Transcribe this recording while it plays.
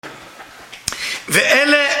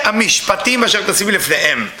ואלה המשפטים אשר תשים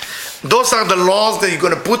לפניהם. Those are the laws that you're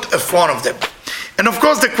going to put in front of them. And of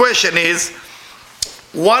course the question is,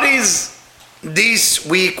 what is this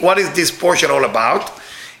week, what is this portion all about?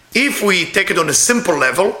 If we take it on a simple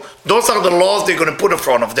level, those are the laws they're going to put in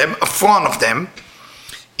front of them. In front of them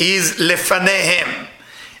is lefanehem.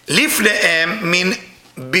 Lifnehem mean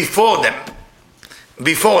before them.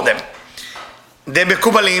 Before them. The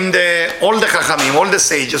Mekubalim, all the Chachamim, all the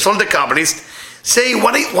sages, all the Kabbalists say,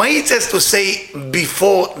 why it says to say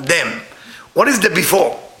before them? What is the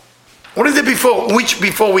before? What is the before? Which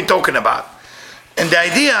before we're talking about? And the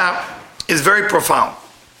idea is very profound.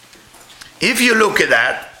 If you look at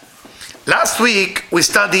that, last week we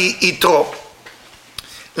studied Yitro.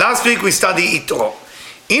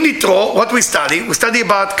 In Yitro, what we study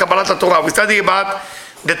about Kabbalat Torah. We study about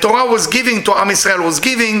the Torah was giving to Am Yisrael, was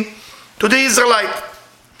giving to the Israelite.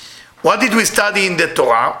 What did we study in the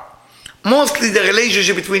Torah? Mostly the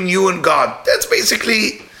relationship between you and God. That's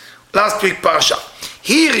basically last week Parsha.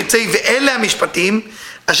 Here it says, "Ve'ele hamishpatim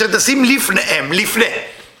asher tasim lifnehem." Lifne.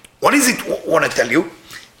 What does it want to tell you?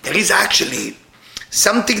 There is actually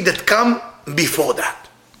something that come before that.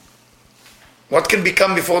 What can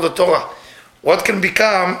become before the Torah? What can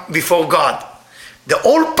become before God? The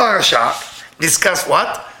whole Parsha discuss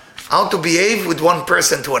what? How to behave with one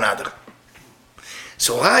person to another.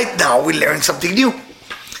 So right now we learn something new.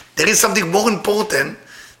 There is something more important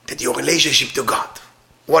than your relationship to God.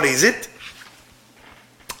 What is it?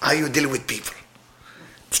 How you deal with people.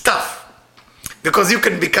 It's tough. Because you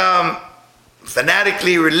can become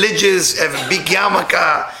fanatically religious, have a big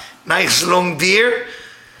yarmulke, nice long beard,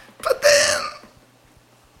 but then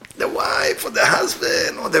the wife or the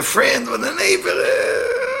husband or the friend or the neighbor,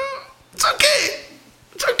 it's okay.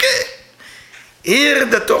 It's okay. Here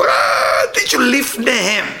the Torah teach you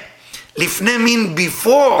lifnehem. Lifne mean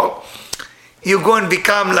before you go and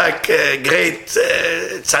become like a great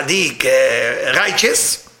tzaddik,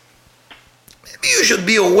 righteous. Maybe you should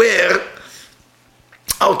be aware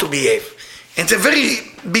how to behave. It's a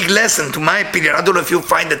very big lesson, to my opinion. I don't know if you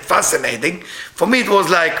find it fascinating. For me, it was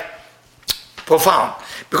like profound.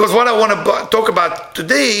 Because what I want to talk about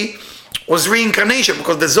today was reincarnation,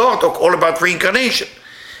 because the Zohar talk all about reincarnation.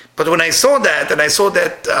 But when I saw that, and I saw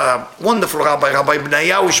that wonderful Rabbi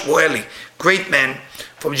Benayahu Shmueli, great man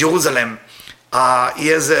from Jerusalem, he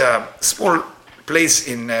has a small place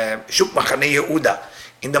in Shuk Machane Yehuda,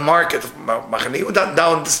 in the market of Machane Yehuda,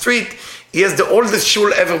 down the street. He has the oldest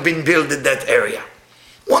shul ever been built in that area.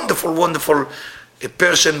 Wonderful, wonderful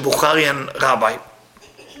Persian Bukharian rabbi.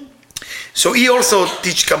 So he also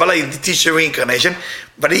teach Kabbalah, he teach reincarnation,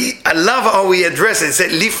 but I love how he addresses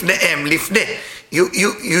it. He said, Lifnehem, Lifne.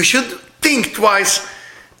 You should think twice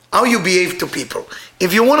how you behave to people.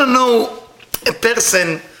 If you want to know a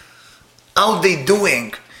person, how they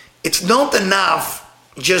doing, it's not enough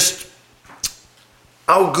just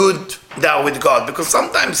how good they are with God. Because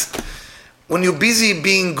sometimes when you're busy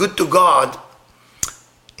being good to God,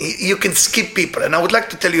 you can skip people. And I would like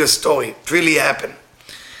to tell you a story. It really happened.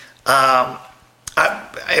 I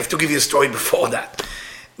have to give you a story before that.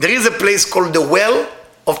 There is a place called the Well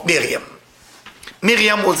of Miriam.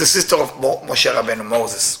 Miriam was the sister of Moshe Rabbeinu,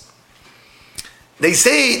 Moses. They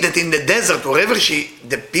say that in the desert, wherever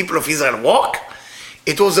the people of Israel walk,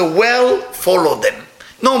 it was a well followed them.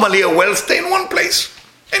 Normally a well stay in one place,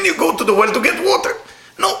 and you go to the well to get water.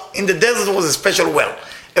 No, in the desert was a special well.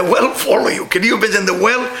 A well follow you. Can you imagine the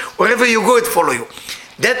well? Wherever you go, it follow you.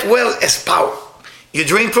 That well has power. You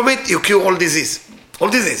drink from it, you cure all disease. All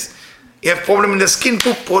disease. You have problem in the skin,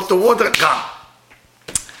 pour the water, gone.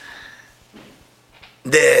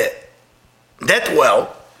 That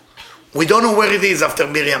well, we don't know where it is after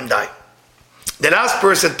Miriam died. The last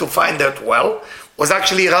person to find that well was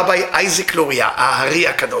actually Rabbi Isaac Luria, Ahari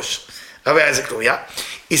HaKadosh. Rabbi Isaac Luria.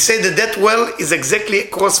 He said that well is exactly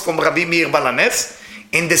across from Rabbi Meir Balanes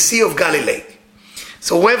in the Sea of Galilee.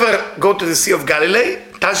 So whoever go to the Sea of Galilee,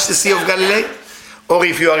 touch the Sea of Galilee, or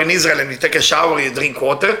if you are in Israel and you take a shower, you drink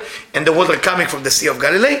water, and the water coming from the Sea of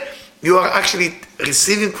Galilee, you are actually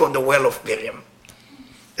receiving from the well of Miriam.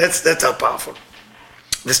 That's how powerful.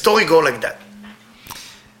 The story goes like that.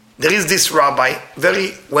 There is this rabbi,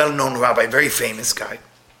 very well-known rabbi, very famous guy.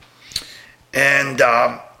 And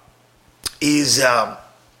he's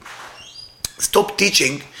stopped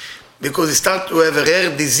teaching because he started to have a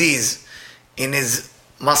rare disease in his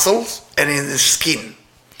muscles and in his skin.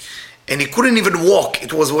 And he couldn't even walk.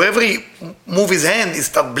 It was wherever he moved his hand, he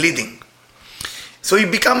started bleeding. So he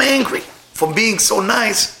became angry. From being so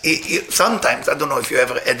nice, sometimes, I don't know if you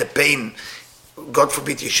ever had a pain, God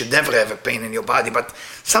forbid, you should never have a pain in your body, but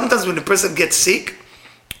sometimes when the person gets sick,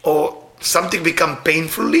 or something become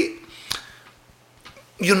painfully,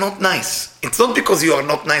 you're not nice. It's not because you are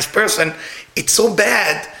not nice person. It's so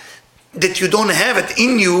bad that you don't have it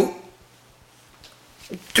in you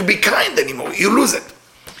to be kind anymore. You lose it.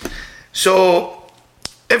 So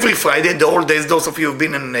every Friday, the old days, those of you who've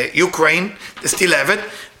been in Ukraine, they still have it.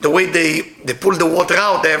 The way they pull the water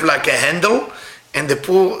out, they have like a handle, and they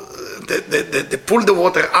pull the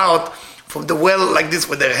water out from the well like this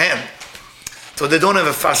with their hand. So they don't have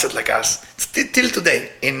a faucet like us. Till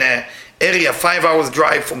today, in area 5 hours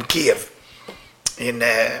drive from Kiev, in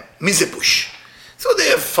Mizebush. So they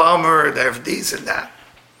have farmer, they have this and that.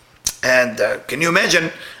 And can you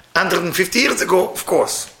imagine, 150 years ago, of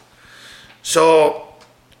course. So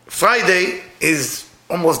Friday is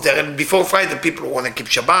almost there, and before Friday people want to keep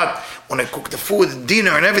Shabbat, want to cook the food,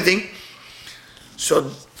 dinner and everything.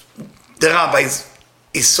 So the rabbi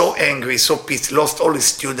is so angry, so pissed, lost all his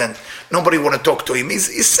students, nobody want to talk to him,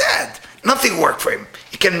 he's sad, nothing worked for him,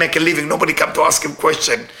 he can't make a living, nobody come to ask him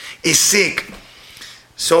question, he's sick.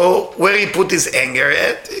 So where he put his anger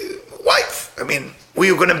at? Wife. I mean, who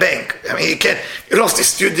you gonna bank? I mean, you lost his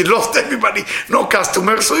student, you lost everybody, no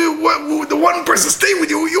customers, so the one person stay with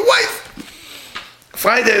you, your wife.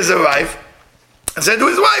 Friday has arrived and said to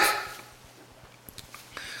his wife,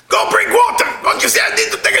 go bring water, don't you see I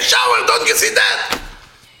need to take a shower, don't you see that?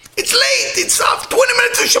 It's late, it's 20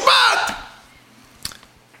 minutes to Shabbat.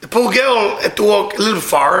 The poor girl had to walk a little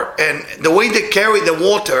far, and the way they carry the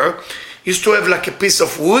water used to have like a piece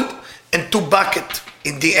of wood and 2 buckets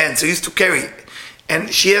in the end, so used to carry.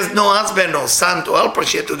 And she has no husband or son to help her,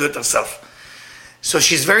 she had to do it herself. So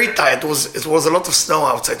she's very tired, it was a lot of snow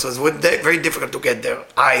outside, so it was very difficult to get there,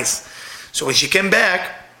 ice. So when she came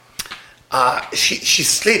back, she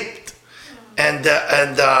slipped, and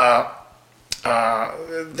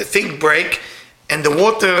the thing break, and the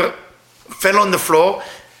water fell on the floor,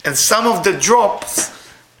 and some of the drops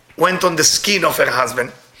went on the skin of her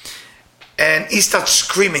husband. And he started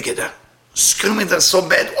screaming at her so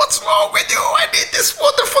bad, what's wrong with you? I need this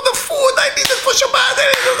water for the food, I need it for Shabbat,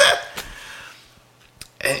 I need that.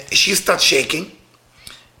 And she started shaking,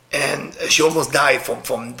 and she almost died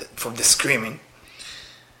from the screaming.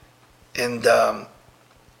 And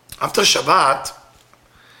after Shabbat,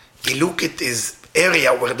 he looked at his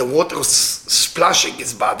area where the water was splashing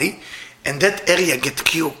his body, and that area get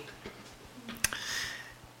cured.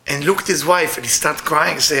 And looked at his wife, and he started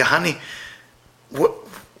crying and said, honey,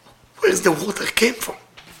 where's the water came from?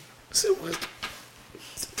 I said, well,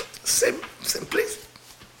 same place.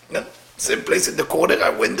 Yeah, same place in the corner. I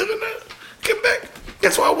went there and I came back.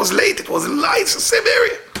 That's why I was late. It was light, it's the same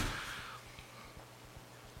area.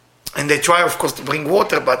 And they try, of course, to bring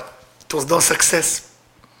water, but it was no success.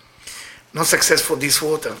 No success for this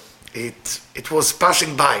water. It was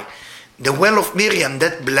passing by. The well of Miriam,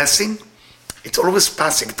 that blessing, it's always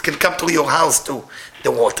passing. It can come to your house too,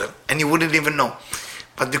 the water, and you wouldn't even know.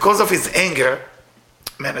 But because of his anger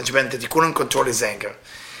management, that he couldn't control his anger,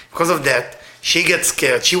 because of that, she gets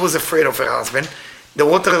scared. She was afraid of her husband. The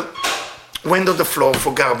water went on the floor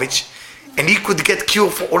for garbage, and he could get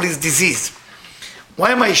cured for all his disease.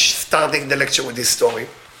 Why am I starting the lecture with this story?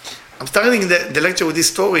 I'm starting the lecture with this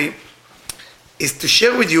story is to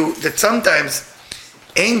share with you that sometimes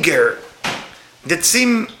anger that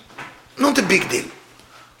seem not a big deal.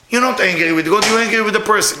 You're not angry with God, you're angry with the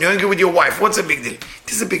person, you're angry with your wife. What's a big deal?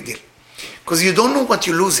 This is a big deal. Because you don't know what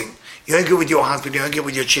you're losing. You're angry with your husband, you're angry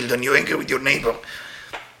with your children, you're angry with your neighbor.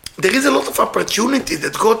 There is a lot of opportunity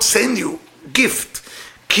that God send you, gift,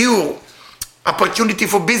 cure, opportunity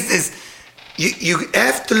for business. You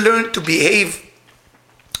have to learn to behave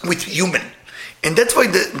with human. And that's why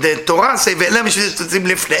the Torah says,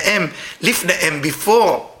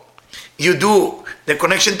 before you do the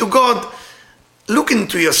connection to God, look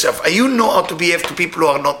into yourself. Are you know how to behave to people who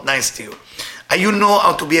are not nice to you? Are you know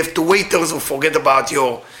how to behave to waiters who forget about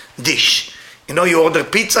your dish? You know, you order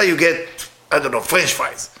pizza, you get, I don't know, French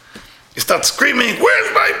fries. You start screaming,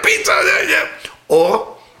 where's my pizza?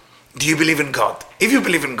 Or do you believe in God? If you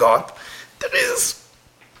believe in God, there is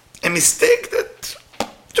a mistake that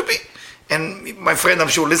to be. And my friend, I'm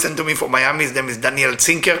sure, listened to me from Miami. His name is Daniel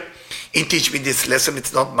Zinker. He teach me this lesson.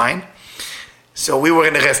 It's not mine. So we were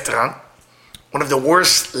in a restaurant. One of the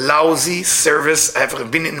worst, lousy service I've ever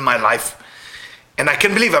been in my life. And I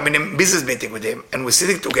can't believe I'm in a business meeting with him. And we're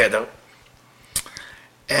sitting together.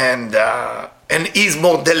 And he's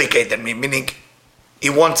more delicate than me, meaning he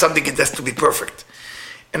wants something, it has to be perfect.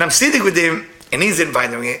 And I'm sitting with him, and he's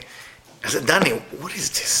inviting me. I said, Danny, what is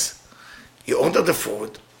this? You order the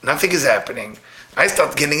food, nothing is happening. I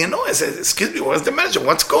start getting annoyed. I said, excuse me, where's the manager?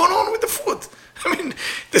 What's going on with the food? I mean,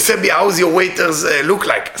 they said me, how's your waiters look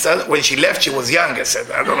like? I said, when she left, she was young. I said,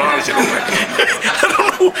 I don't know how she looked like. I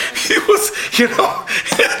don't know. It was,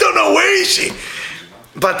 I don't know where is she.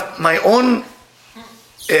 But my own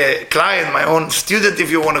client, my own student, if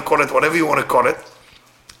you want to call it, whatever you want to call it,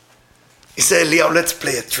 he said, Leo, let's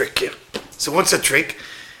play a trick here. So what's the trick?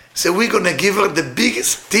 So we're going to give her the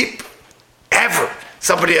biggest tip ever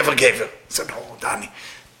somebody ever gave her. I said, oh, Danny,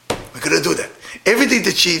 we're going to do that. Everything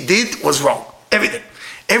that she did was wrong.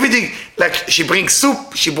 Everything, like she brings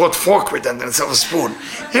soup, she brought fork with it instead of a spoon.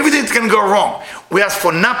 Everything can go wrong. We asked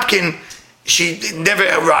for napkin, she never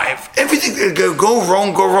arrived. Everything can go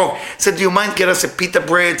wrong. Said, do you mind get us a pita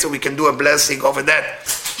bread so we can do a blessing over that?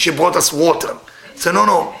 She brought us water. So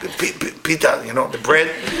no, pita, the bread.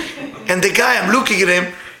 And the guy, I'm looking at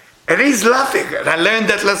him, and he's laughing. And I learned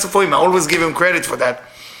that lesson for him. I always give him credit for that.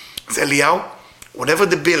 I said, Liao, whatever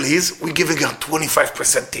the bill is, we're giving her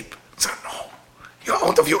 25% tip. I said, no, you're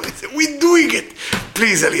out of your... We're doing it.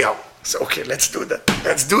 Please, Eliyahu. So, okay, let's do that.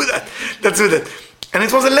 And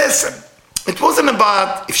it was a lesson. It wasn't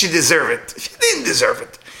about if she deserved it. She didn't deserve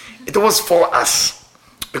it. It was for us.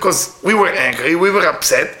 Because we were angry, we were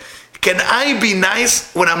upset. Can I be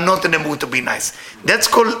nice when I'm not in the mood to be nice? That's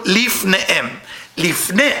called lifne'em.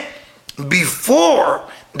 Lifne, before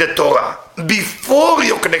the Torah, before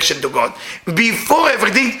your connection to God, before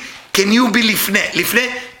everything, can you be lifne?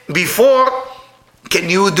 Lifne, before, can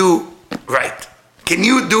you do right? Can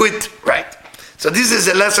you do it right? So this is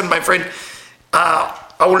a lesson, my friend.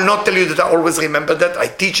 I will not tell you that I always remember that. I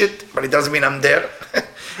teach it, but it doesn't mean I'm there.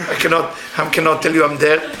 I cannot tell you I'm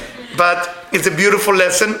there. But it's a beautiful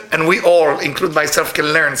lesson, and we all, include myself,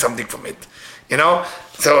 can learn something from it.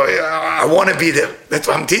 So I want to be there. That's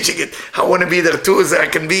why I'm teaching it. I want to be there too, so I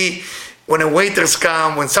can be when a waiters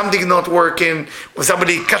come, when something's not working, when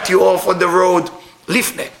somebody cut you off on the road.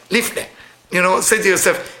 Lifne. Say to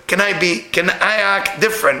yourself, can I act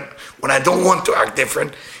different when I don't want to act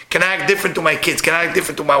different? Can I act different to my kids? Can I act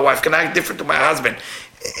different to my wife? Can I act different to my husband?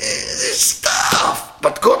 It's tough.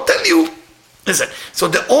 But God tell you, listen, so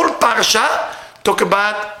the whole parasha talk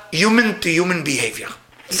about human-to-human behavior.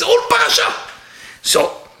 It's all parasha.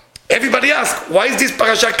 So everybody asks, why is this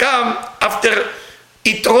parasha come after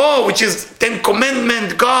Yitro, which is 10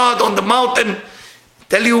 Commandments, God on the mountain?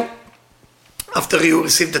 Tell you, after you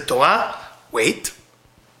receive the Torah, wait,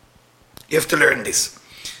 you have to learn this.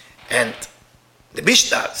 And the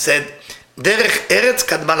Mishnah said, Derech Eretz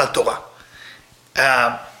kadma la Torah.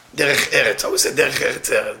 Derech Eretz, I would say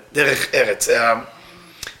Derech Eretz.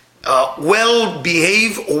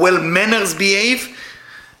 Well-behave, well-manners behave,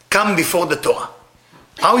 come before the Torah.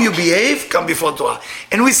 How you behave, come before Torah.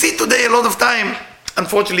 And we see today a lot of time,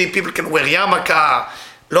 unfortunately, people can wear yarmulke,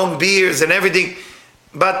 long beards and everything,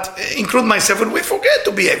 but include myself, and we forget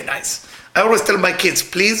to behave nice. I always tell my kids,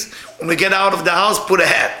 please, when we get out of the house, put a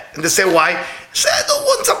hat. And they say, why? I say, I don't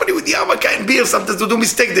want somebody with yarmulke and beard sometimes to do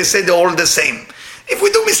mistake. They say they're all the same. If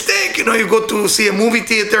we do mistake, you go to see a movie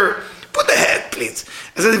theater, put a hat, please.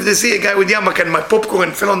 I said, if they see a guy with yarmulke and my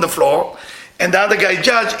popcorn fell on the floor, and the other guy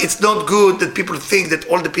judge, it's not good that people think that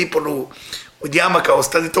all the people who with yarmulke or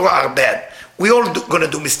study Torah are bad. We all gonna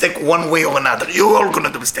do mistake one way or another. You're all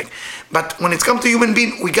gonna do mistake. But when it comes to human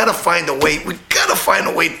being, we gotta find a way. We gotta find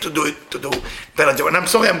a way to do it, to do better job. And I'm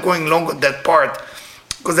sorry I'm going long on that part,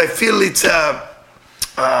 because I feel it's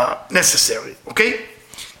necessary, okay?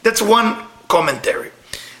 That's one commentary.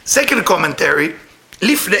 Second commentary,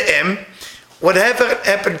 Lifne'em, whatever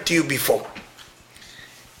happened to you before.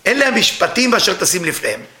 אלה המשפטים אשר תשים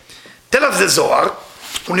לפניהם. Tell us the Zohar,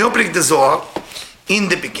 when you open the Zohar, in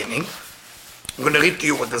the beginning, I'm going to read to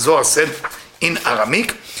you what the Zohar said in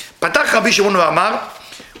Aramaic. פתח רבי שמעון ואמר,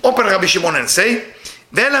 open רבי שמעון and say,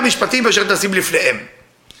 ואלה המשפטים אשר תשים לפניהם.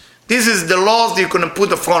 This is the laws that you're going to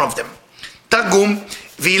put in front of them. תרגום,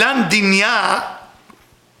 ואילן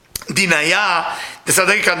דיניה,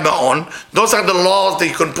 תסדר כאן מעון, those are the laws that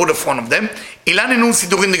you can put in front of them. אילן אינון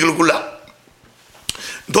סידורין דגלגולה.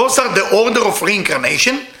 Those are the order of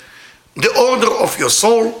reincarnation, the order of your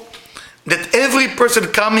soul, that every person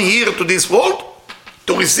coming here to this world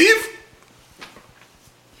to receive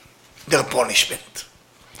their punishment.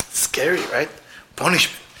 Scary, right?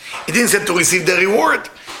 Punishment. It didn't say to receive the reward.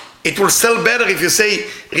 It will sell better if you say,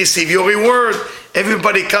 receive your reward.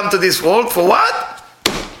 Everybody come to this world for what?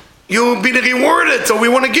 You've been rewarded, so we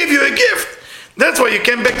want to give you a gift. That's why you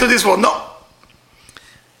came back to this world. No.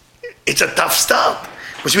 It's a tough start.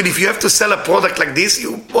 Which means if you have to sell a product like this,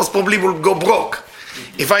 you most probably will go broke.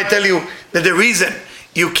 If I tell you that the reason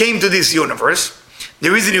you came to this universe,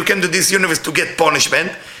 the reason you came to this universe to get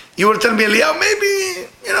punishment, you will tell me, Eliyahu, maybe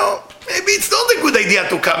it's not a good idea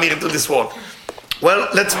to come here to this world. Well,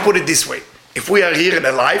 let's put it this way. If we are here in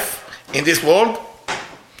a life, in this world,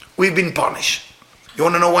 we've been punished. You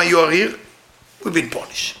want to know why you are here? We've been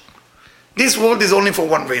punished. This world is only for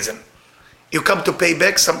one reason. You come to pay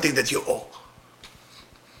back something that you owe.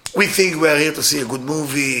 We think we are here to see a good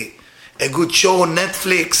movie, a good show on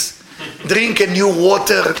Netflix, drink a new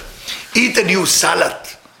water, eat a new salad,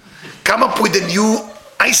 come up with a new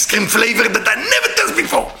ice cream flavor that I never tasted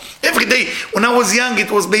before. Every day, when I was young,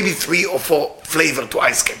 it was maybe 3 or 4 flavors to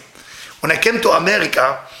ice cream. When I came to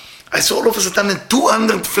America, I saw all of a sudden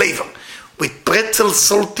 200 flavor, with pretzel,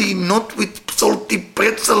 salty, not with salty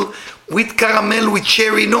pretzel, with caramel, with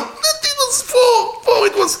cherry, no, it was 4.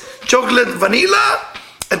 It was chocolate, vanilla,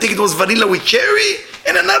 I think it was vanilla with cherry,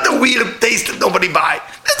 and another weird taste that nobody buy.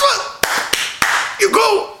 That's what, you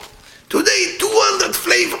go. Today, 200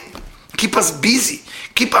 flavor. Keep us busy.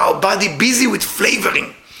 Keep our body busy with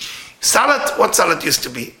flavoring. Salad, what salad used to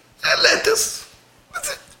be? Lettuce.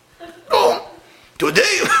 That's it. Go.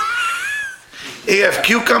 Today, you have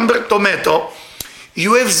cucumber, tomato.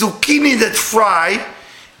 You have zucchini that fry,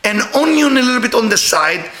 and onion a little bit on the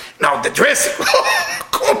side. Now the dressing,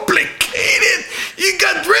 complicated. You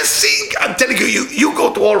got dressing. I'm telling you, you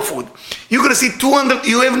go to Whole Food. You're going to see 200.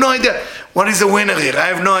 You have no idea. What is the winner here? I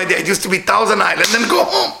have no idea. It used to be Thousand Island. Then go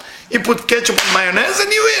home. You put ketchup and mayonnaise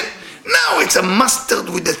and you in. Now it's a mustard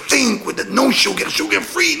with the thing, with the no sugar,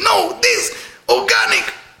 sugar-free. No, this,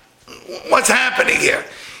 organic. What's happening here?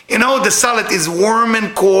 You know, the salad is warm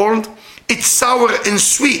and cold. It's sour and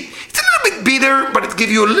sweet. It's a little bit bitter, but it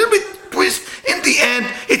gives you a little bit twist. In the end,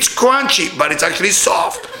 it's crunchy, but it's actually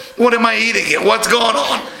soft. What am I eating here? What's going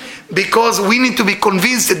on? Because we need to be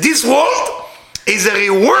convinced that this world is a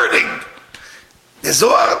rewarding. The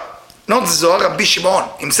Zohar, not the Zohar, Rabbi Shimon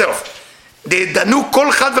himself. דנו כל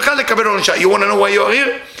אחד ואחד לקבל עונשה. You want to know why you are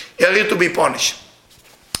here? You are here to be punished.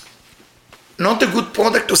 Not a good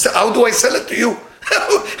product to sell. How do I sell it to you?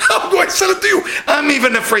 How do I sell it to you? I'm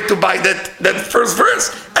even afraid to buy that first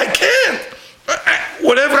verse. I can't.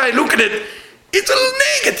 Whatever I look at it, it's a little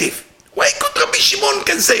negative. Why could Rabbi Shimon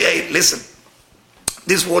can say, hey, listen,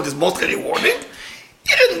 this world is mostly rewarding.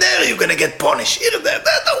 Here and there you're going to get punished. Here and there.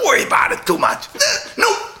 Don't worry about it too much. No.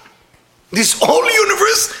 This whole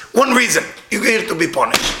universe, one reason. You're here to be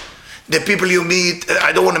punished. The people you meet,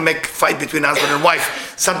 I don't want to make fight between husband and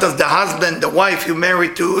wife. Sometimes the husband, the wife you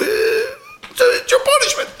marry to, it's your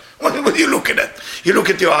punishment. What are you looking at? You look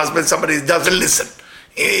at your husband, somebody doesn't listen.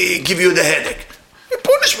 He give you the headache. Your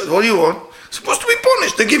punishment, what do you want? You're supposed to be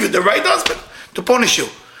punished. They give you the right husband to punish you.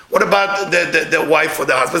 What about the wife or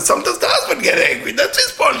the husband? Sometimes the husband get angry. That's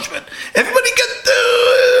his punishment. Everybody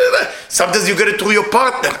get... sometimes you get it through your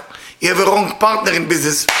partner. You have a wrong partner in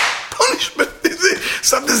business. Punishment.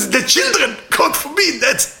 Sometimes the children, God forbid,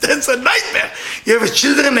 that's a nightmare. You have a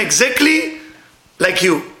children exactly like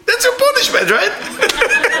you. That's your punishment, right?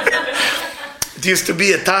 It used to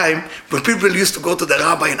be a time when people used to go to the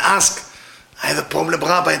rabbi and ask, I have a problem,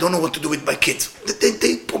 rabbi, I don't know what to do with my kids.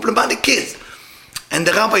 They problematic kids. And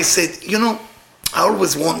the rabbi said, you know, I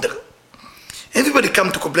always wonder. Everybody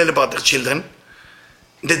come to complain about their children,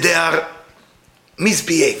 that they are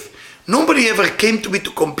misbehaved. Nobody ever came to me to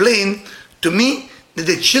complain to me that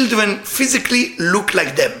the children physically look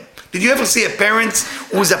like them. Did you ever see a parent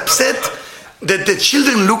who's upset that the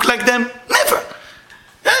children look like them? Never.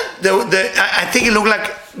 I think it look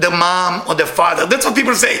like the mom or the father. That's what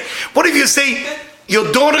people say. What if you say,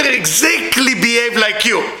 your daughter exactly behave like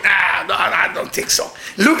you? No, I don't think so.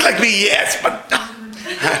 Look like me, yes, but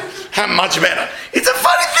I'm much better. It's a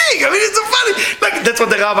funny thing. I mean, it's a funny... Like, that's what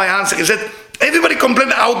the rabbi answered. He said, everybody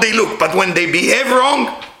complains how they look, but when they behave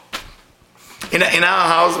wrong, in our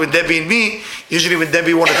house with Debbie and me, usually when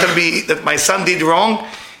Debbie want to tell me that my son did wrong,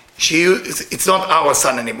 it's not our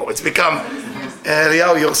son anymore. It's become,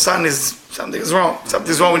 your son is, something's wrong.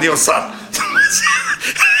 Something's wrong with your son.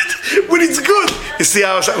 When it's good, you see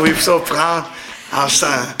our son, we're so proud, our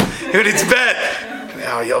son. When it's bad,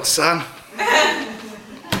 now your son.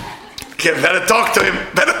 Okay, better talk to him.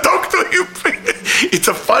 It's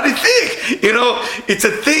a funny thing. You know, it's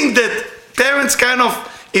a thing that parents kind of,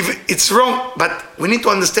 if it's wrong, but we need to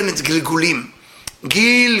understand it's Gilgulim.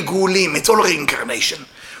 Gilgulim, it's all reincarnation.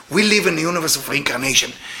 We live in the universe of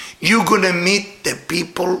reincarnation. You're going to meet the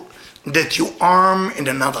people that you harm in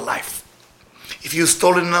another life. If you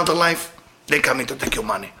stole in another life, they're coming to take your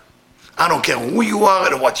money. I don't care who you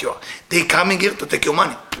are or what you are. They're coming here to take your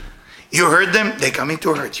money. You hurt them, they're coming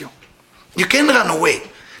to hurt you. You can't run away.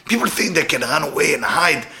 People think they can run away and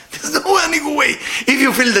hide. There's no running away. If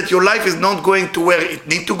you feel that your life is not going to where it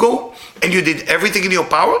needs to go, and you did everything in your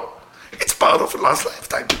power, it's part of a last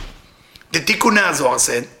lifetime. The Tikkun HaZohar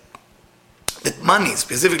said, that money,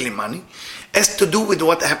 specifically money, has to do with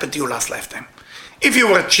what happened to you last lifetime. If you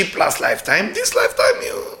were cheap last lifetime, this lifetime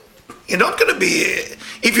you're not going to be...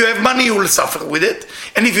 If you have money, you will suffer with it.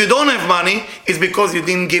 And if you don't have money, it's because you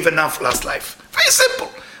didn't give enough last life. Very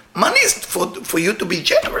simple. Money is for you to be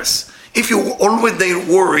generous. If you always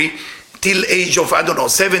worry till age of,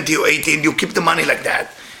 70 or 80, and you keep the money like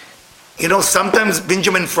that, sometimes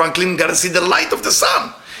Benjamin Franklin got to see the light of the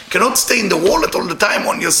sun. You cannot stay in the wallet all the time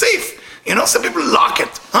on your safe. Some people lock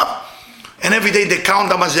it. And every day they count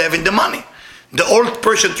how much they have in the money. The old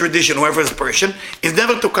Persian tradition, whoever is Persian, is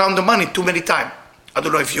never to count the money too many times. I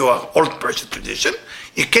don't know if you are old Persian tradition.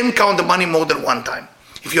 You can count the money more than one time.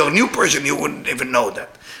 If you're a new Persian, you wouldn't even know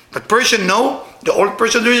that. But Persian know, the old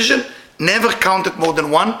Persian tradition, never counted more than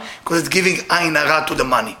one, because it's giving ayn hara to the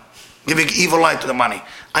money. Giving evil eye to the money.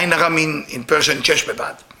 Ayn hara means in Persian, chesh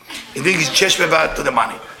bebad. It brings chesh bebad to the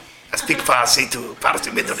money. I speak Farsi to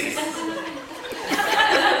Farsi Middle East.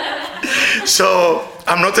 So,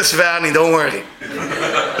 I'm not a Svani, don't worry.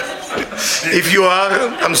 If you are,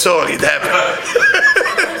 I'm sorry, it happened.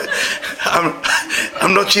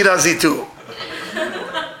 I'm not Shirazi too.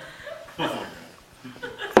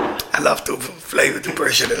 I love to play with the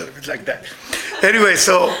Persian a little bit like that. Anyway,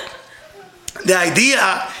 so the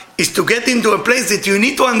idea is to get into a place that you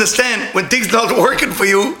need to understand when things not working for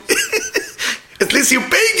you, at least you're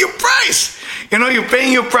paying your price. You're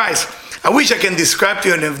paying your price. I wish I can describe to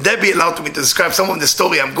you, and if Debbie allowed me to describe some of the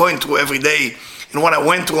story I'm going through every day, and what I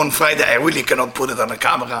went through on Friday, I really cannot put it on the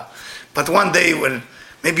camera. But one day,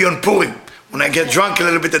 maybe on Purim, when I get drunk a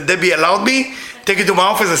little bit, and Debbie allowed me, take you to my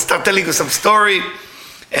office and start telling you some story.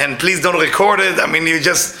 And please don't record it. You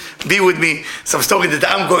just be with me. Some story that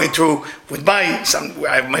I'm going through with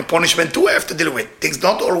my punishment too. I have to deal with. Things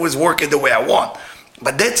don't always work the way I want.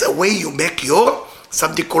 But that's a way you make your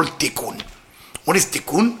something called tikkun. What is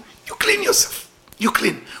tikkun? You clean yourself. You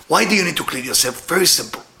clean. Why do you need to clean yourself? Very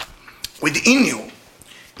simple. Within you,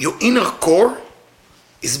 your inner core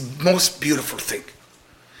is the most beautiful thing.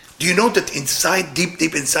 Do you know that inside, deep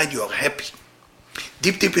inside, you are happy?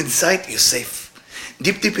 Deep inside, you're safe.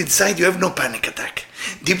 Deep inside, you have no panic attack.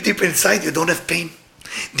 Deep inside, you don't have pain.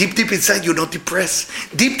 Deep inside, you're not depressed.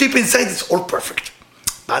 Deep inside, it's all perfect.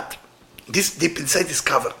 But this deep inside is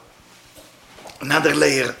covered. Another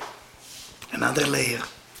layer, and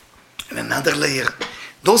another layer.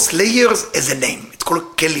 Those layers has a name. It's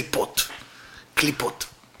called kelipot. Klipot.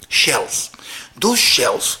 Shells. Those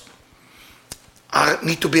shells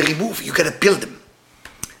need to be removed. You gotta peel them.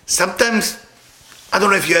 Sometimes, I don't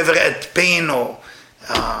know if you ever had pain or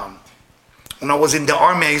when I was in the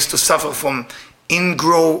army, I used to suffer from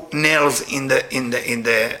ingrown nails in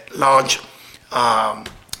the large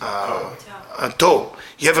toe.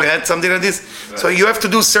 You ever had something like this? Right. So you have to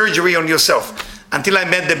do surgery on yourself. Until I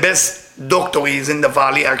met the best doctor, he's in the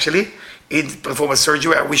valley actually. He performed a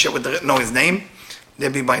surgery. I wish I would know his name.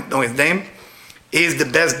 Debbie might know his name. He is the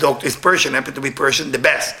best doctor. He's Persian, happened to be Persian, the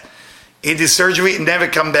best. He did surgery, never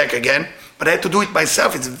come back again. But I had to do it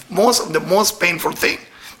myself. It's the most painful thing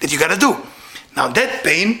that you gotta do. Now that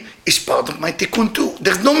pain is part of my tikkun too.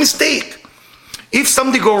 There's no mistake. If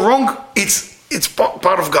something go wrong, it's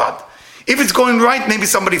part of God. If it's going right, maybe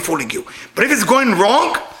somebody fooling you. But if it's going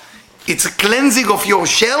wrong, it's a cleansing of your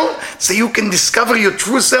shell so you can discover your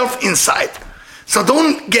true self inside. So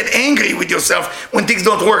don't get angry with yourself when things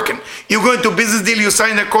not working. You go into a business deal, you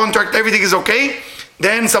sign a contract, everything is okay,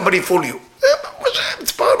 then somebody fool you.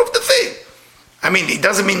 It's part of the thing. It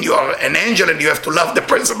doesn't mean you are an angel and you have to love the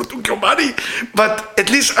person who took your money, but at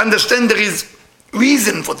least understand there is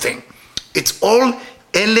reason for things. It's all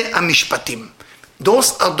ele amishpatim.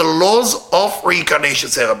 Those are the laws of reincarnation,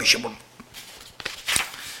 says Rabbi Shimon.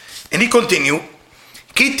 And he continues,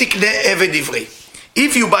 Ki tikne eved ivri.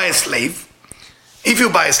 If you buy a slave,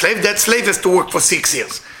 that slave has to work for 6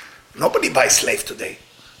 years. Nobody buys slave today.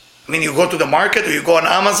 You go to the market or you go on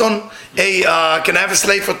Amazon, hey, can I have a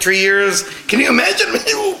slave for 3 years? Can you imagine?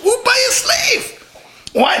 Who buy a slave?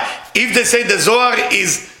 Why? If they say the Zohar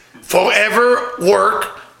is forever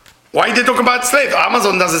work, why they talk about slave?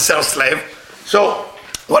 Amazon doesn't sell slave. So,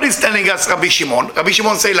 what is telling us Rabbi Shimon? Rabbi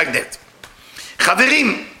Shimon say like that.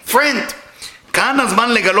 חברים, friend, כאן הזמן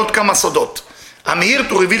לגלות כמה סודות. I'm here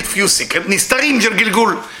to reveal few secrets. נסתרים של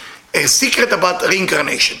גלגול. A secret about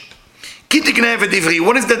reincarnation. כי תקנה עבד עברי.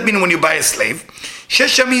 What does that mean when you buy a slave?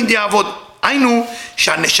 שש ימים יעבוד. היינו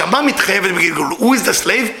שהנשמה מתחייבת בגלגול. Who is the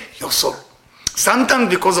slave? Your soul. Sometimes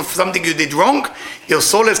because of something you did wrong, your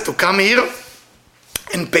soul has to come here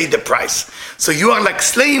and pay the price. So you are like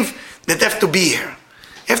slave that have to be here.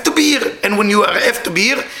 You have to be here. And when you have to be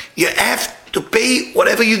here, you have to pay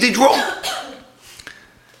whatever you did wrong.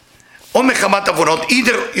 או מחמת עוונות,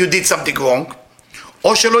 either you did something wrong,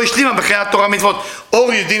 או שלא השלימה בחיי התורה מצוות, or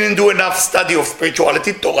you didn't do enough study of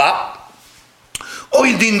spirituality, תורה, או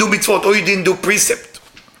you didn't do מצוות, או you didn't do precept.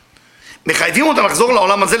 מחייבים אותם לחזור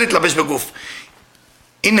לעולם הזה להתלבש בגוף.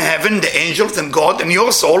 In heaven, the angels and God and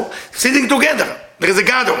your soul sitting together. There is a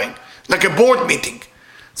gathering, like a board meeting.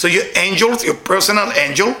 So your angels, your personal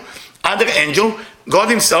angel, other angel, God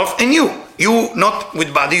himself, and you. You not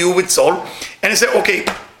with body, you with soul. And you say, okay,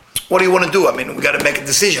 what do you want to do? I mean, we got to make a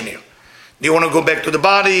decision here. Do you want to go back to the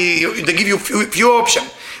body? They give you few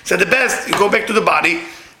options. So the best, you go back to the body,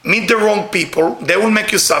 meet the wrong people, they will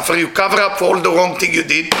make you suffer, you cover up for all the wrong thing you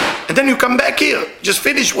did, and then you come back here. Just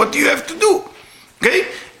finish what you have to do. Okay?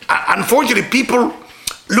 Unfortunately, people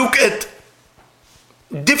look at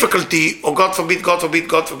difficulty, or God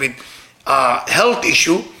forbid, health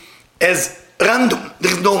issue as random.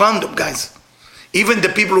 There is no random, guys. Even the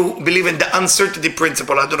people who believe in the uncertainty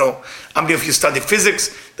principle, I don't know how many of you study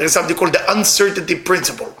physics, there is something called the uncertainty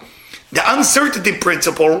principle. The uncertainty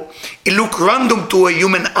principle, it looks random to a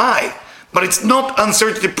human eye, but it's not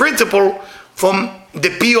uncertainty principle from the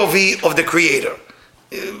POV of the creator.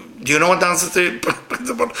 Do you know what the uncertainty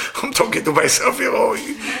principle? I'm talking to myself here. Oh,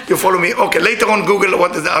 you follow me? Okay, later on Google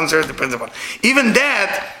what is the uncertainty principle. Even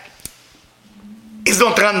that is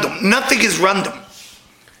not random. Nothing is random.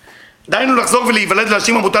 דיינו לחזור ולהיוולד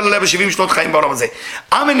להשלים המוטל עליה ב-70 שנות חיים בעולם הזה.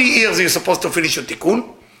 How many years are you supposed to finish your tikkun?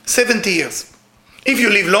 70 years. If you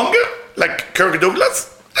live longer, like Kirk Douglas,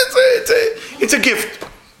 it's a gift.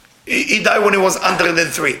 He died when he was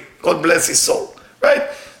 103. God bless his soul. Right?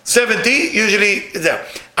 70 usually is there.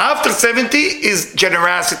 After 70 is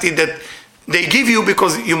generosity that they give you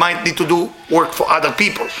because you might need to do work for other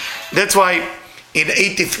people. That's why in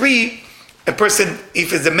 83, a person,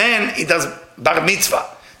 if it's a man, he does bar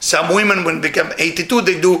mitzvah. Some women, when they become 82,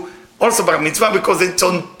 they do also bar mitzvah because it's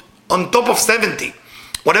on top of 70.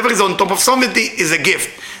 Whatever is on top of 70 is a gift.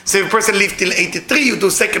 So if a person lives till 83, you do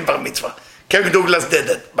second bar mitzvah. Kirk Douglas did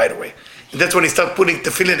that, by the way. And that's when he started putting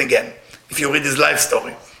tefillin again, if you read his life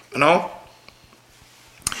story. You know?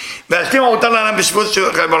 So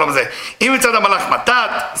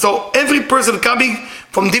every person coming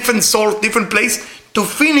from different source, different place, to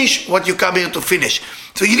finish what you come here to finish.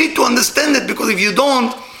 So you need to understand it, because if you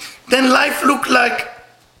don't, then life look like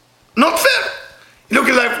not fair. Look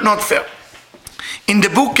at life not fair. In the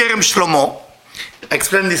book Kerem Shlomo, I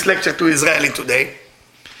explained this lecture to Israeli today.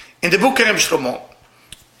 In the book Kerem Shlomo,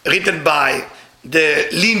 written by the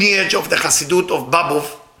lineage of the Hasidut of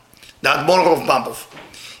Babov, the Admor of Babov,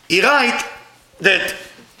 he writes that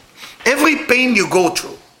every pain you go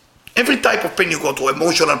through, every type of pain you go through,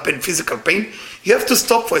 emotional pain, physical pain, you have to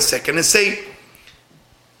stop for a second and say,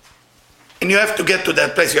 and you have to get to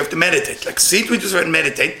that place, you have to meditate, like sit with yourself and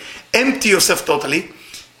meditate, empty yourself totally,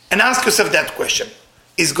 and ask yourself that question: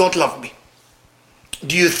 is God love me?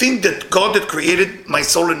 Do you think that God that created my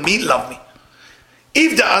soul and me love me?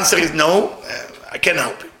 If the answer is no, I can't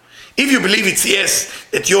help you. If you believe it's yes,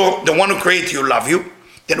 that you're the one who created you, love you,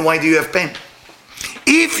 then why do you have pain?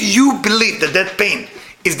 If you believe that that pain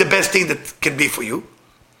is the best thing that can be for you,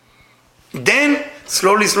 then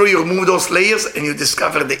slowly you remove those layers and you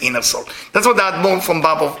discover the inner soul. That's what the Admor from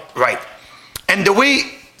Babov write. And the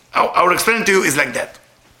way I will explain it to you is like that.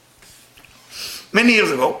 Many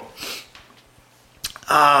years ago,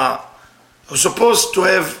 I was supposed to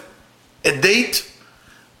have a date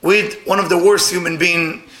with one of the worst human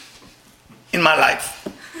beings in my life.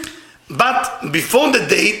 But before the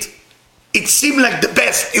date, it seemed like the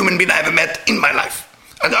best human being I ever met in my life.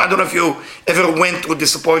 I don't know if you ever went through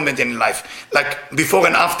disappointment in life, like before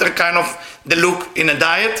and after, kind of the look in a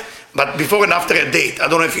diet, but before and after a date. I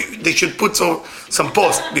don't know if they should put some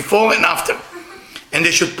post before and after, and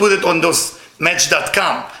they should put it on those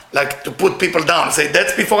Match.com, like to put people down. Say,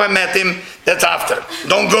 that's before I met him, that's after.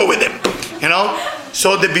 Don't go with him, you know?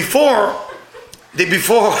 So the before,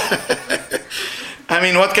 I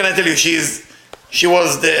mean, what can I tell you? She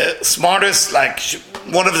was the smartest,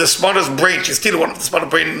 one of the smartest brains. She's still one of the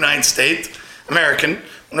smartest brains in the United States, American,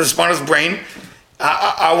 one of the smartest brain.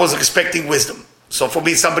 I was expecting wisdom. So for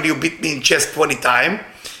me, somebody who beat me in chess 20 times,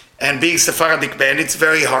 and being Sephardic man, it's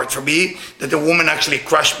very hard for me that a woman actually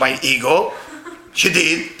crushed my ego. She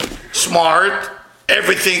did. Smart,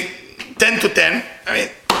 everything, 10 to 10. I mean,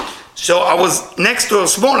 so I was next to her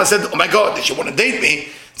small. I said, oh my God, if she want to date me,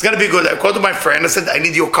 it's going to be good. I called to my friend. I said, I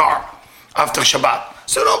need your car after Shabbat.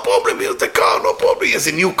 So no problem, here's the car, no problem. He has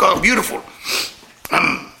a new car, beautiful.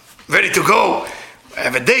 I'm ready to go. I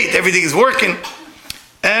have a date, everything is working.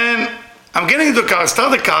 And I'm getting into the car,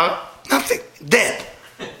 start the car, nothing, dead.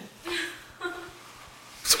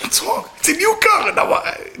 So what's wrong? It's a new car. Now,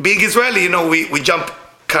 being Israeli, we jump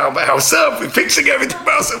car by ourselves, we're fixing everything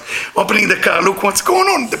by ourselves, opening the car, look what's going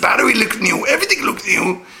on. The battery looks new, everything looks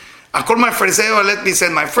new. I call my friend, say, let me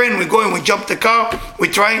send my friend, we go and we jump the car, we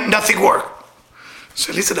try, nothing works.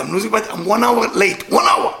 So listen, I'm losing, but I'm 1 hour late, 1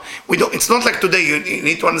 hour. It's not like today, you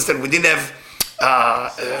need to understand, we didn't have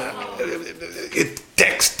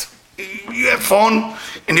text. You have phone,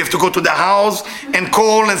 and you have to go to the house and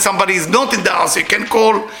call, and somebody is not in the house, you can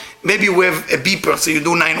call. Maybe we have a beeper, so you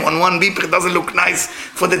do 911 beeper, it doesn't look nice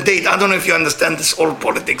for the date. I don't know if you understand this whole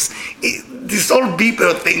politics. This whole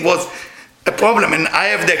beeper thing was a problem, and I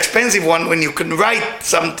have the expensive one when you can write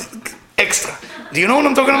something extra. Do you know what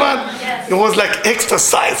I'm talking about? Yes. It was like extra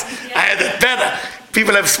size. Yes. I had it better.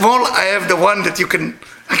 People have small, I have the one that you can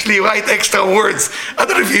actually write extra words. I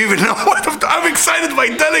don't know if you even know what I'm excited by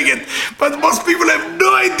telling it, but most people have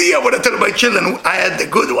no idea what I tell my children. I had the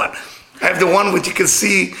good one. I have the one which you can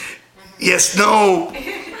see, yes, no.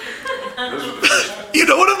 You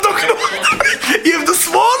know what I'm talking about? You have the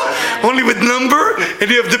small, only with number, and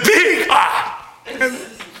you have the big.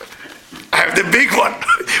 I have the big one.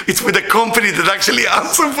 It's with a company that actually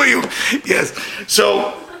answers for you. Yes.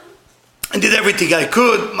 So I did everything I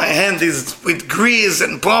could. My hand is with grease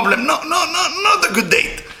and problem. No, not a good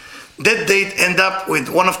date. That date ended up with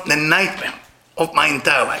one of the nightmares of my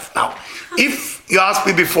entire life. Now, if you asked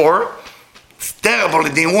me before, it's terrible,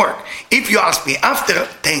 it didn't work. If you ask me after,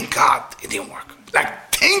 thank God it didn't work.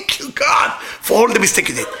 Like, thank you God for all the mistakes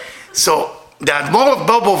you did. So the Admor of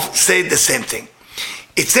Bobov said the same thing.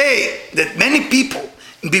 It says that many people,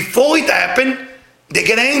 before it happened, they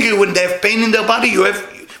get angry when they have pain in their body.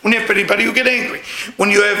 When you have pain in your body, you get angry.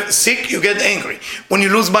 When you have sick, you get angry. When you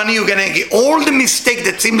lose money, you get angry. All the mistakes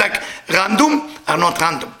that seem like random are not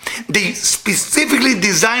random. They specifically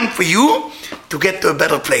designed for you to get to a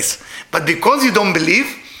better place. But because you don't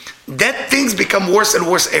believe, that things become worse and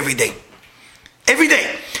worse every day. Every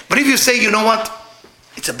day. But if you say, you know what?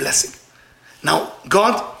 It's a blessing. Now,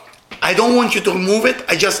 God, I don't want you to remove it.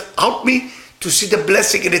 I just help me to see the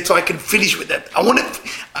blessing in it so I can finish with that.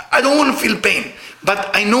 I don't want to feel pain.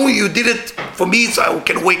 But I know you did it for me so I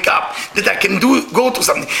can wake up, that I can go to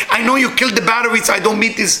something. I know you killed the battery so I don't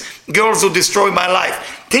meet these girls who destroy my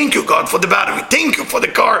life. Thank you, God, for the battery. Thank you for the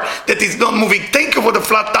car that is not moving. Thank you for the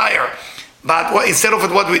flat tire. But instead of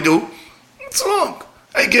it, what we do, it's wrong.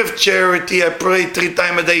 I give charity, I pray 3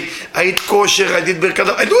 times a day, I eat kosher, I did birkat,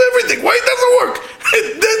 I do everything. Why it doesn't work?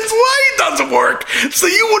 That's why it doesn't work. So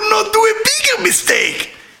you would not do a bigger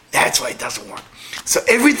mistake. That's why it doesn't work. So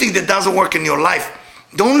everything that doesn't work in your life,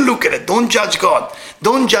 don't look at it. Don't judge God.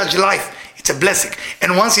 Don't judge life. It's a blessing.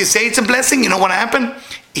 And once you say it's a blessing, you know what happened?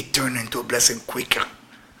 It turned into a blessing quicker.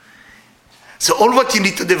 So all what you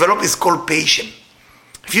need to develop is called patience.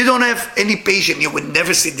 If you don't have any patience, you will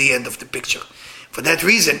never see the end of the picture. For that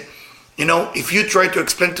reason, if you try to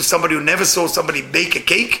explain to somebody who never saw somebody bake a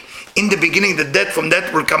cake, in the beginning from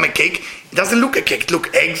that will come a cake. It doesn't look a cake. It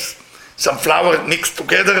looks eggs, some flour mixed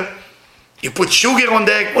together. You put sugar on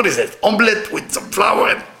the egg. What is that? Omelette with some flour.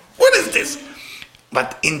 And what is this?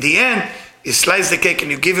 But in the end, you slice the cake and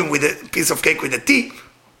you give him with a piece of cake with a tea.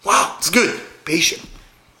 Wow, it's good. Patient.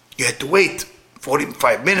 You had to wait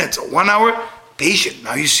 45 minutes or 1 hour. Patient.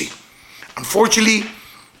 Now you see. Unfortunately,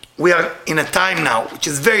 we are in a time now which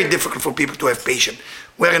is very difficult for people to have patience.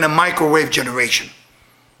 We're in a microwave generation.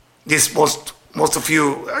 This most of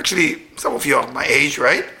you, actually, some of you are my age,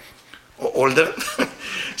 right? Or older.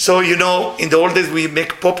 So, in the old days we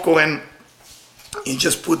make popcorn, you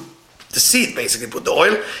just put the seed, basically, put the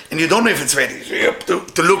oil, and you don't know if it's ready. So you have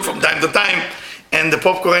to look from time to time, and the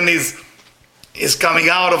popcorn is coming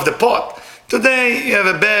out of the pot. Today, you have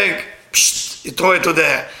a bag, you throw it to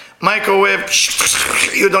the microwave,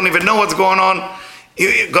 you don't even know what's going on.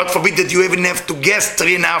 God forbid that you even have to guess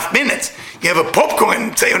 3.5 minutes. You have a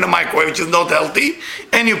popcorn, say, in the microwave, which is not healthy,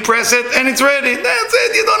 and you press it, and it's ready. That's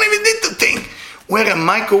it. You don't even need to think. We're a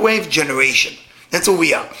microwave generation. That's what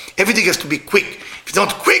we are. Everything has to be quick. If it's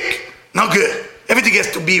not quick, not good. Everything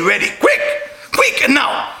has to be ready. Quick, and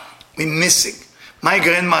now. We're missing. My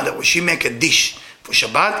grandmother, when she make a dish for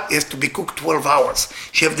Shabbat, it has to be cooked 12 hours.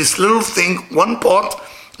 She have this little thing, one pot,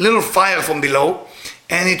 little fire from below,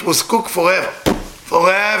 and it was cooked forever,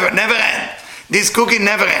 never end. This cooking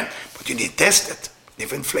never end. But you need to test it,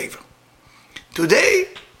 different flavor. Today,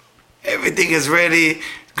 everything is ready,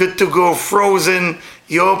 good to go, frozen.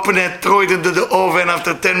 You open it, throw it into the oven.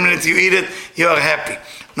 After 10 minutes, you eat it. You are happy.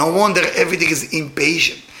 No wonder everything is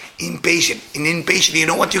impatient. In impatient, you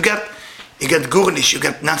know what you get? You get gurnish. You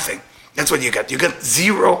get nothing. That's what you get. You get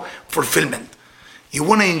zero fulfillment. You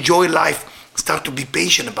want to enjoy life. Start to be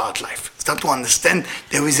patient about life. Start to understand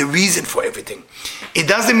there is a reason for everything. It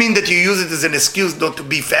doesn't mean that you use it as an excuse not to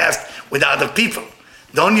be fast with other people.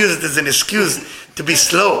 Don't use it as an excuse to be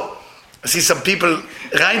slow. I see some people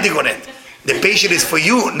riding on it. The patience is for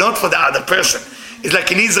you, not for the other person. It's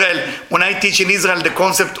like in Israel, when I teach in Israel the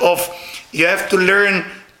concept of you have to learn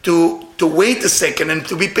to wait a second and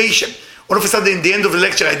to be patient. All of a sudden, in the end of the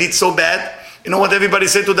lecture, I did so bad. You know what everybody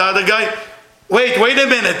said to the other guy? Wait a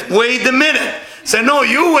minute. Say, no,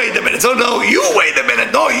 you wait a minute. So, no, you wait a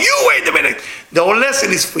minute. No, you wait a minute. The whole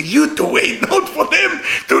lesson is for you to wait, not for them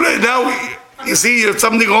to wait. Now, you see, there's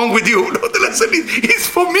something wrong with you. No, the lesson is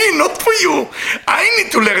for me, not for you. I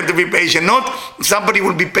need to learn to be patient, not somebody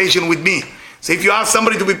will be patient with me. So if you ask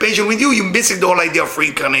somebody to be patient with you, you're missing the whole idea of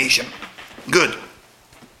reincarnation. Good.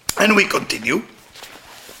 And we continue.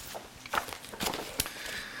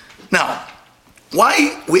 Now,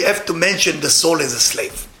 why we have to mention the soul as a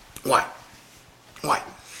slave? Why?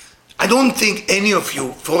 I don't think any of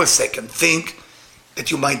you for a second think that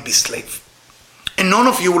you might be slave. And none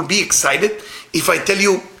of you will be excited if I tell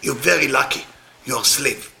you you're very lucky, you're a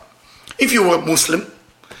slave. If you were Muslim,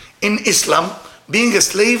 in Islam, being a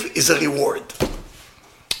slave is a reward.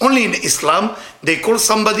 Only in Islam, they call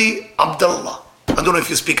somebody Abdullah. I don't know if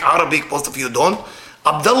you speak Arabic, most of you don't.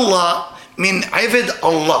 Abdullah means Ibad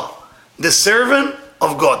Allah, the servant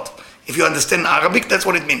of God. If you understand Arabic, that's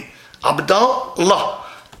what it means. Abdullah.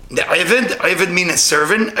 The Ibad means a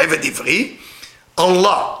servant, Ibad Ivri.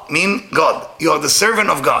 Allah means God. You are the servant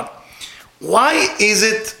of God. Why is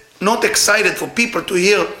it not excited for people to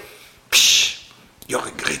hear, Psh, you're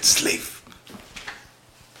a great slave?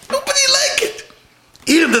 Nobody like it.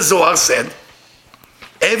 Here the Zohar said,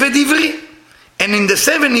 Eved Ivri, and in the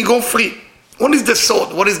 7 he go free. What is the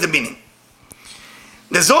sword? What is the meaning?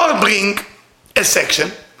 The Zohar bring a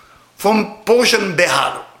section from portion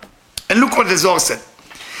Behar. And look what the Zohar said.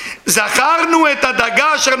 זכרנו את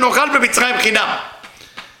הדגה אשר נאכל במצרים חינם.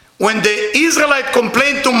 When the Israelite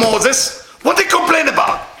complained to Moses, what they complained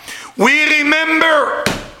about? We remember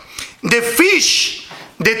the fish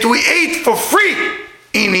that we ate for free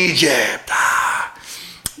in Egypt.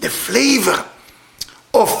 The flavor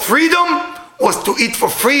of freedom was to eat for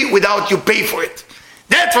free without you pay for it.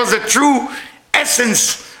 That was the true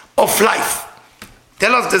essence of life.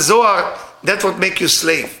 Tell us the Zohar, that's what makes you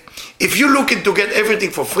slave. If you're looking to get everything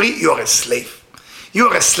for free, you're a slave.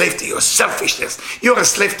 You're a slave to your selfishness. You're a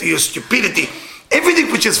slave to your stupidity. Everything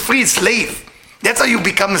which is free is slave. That's how you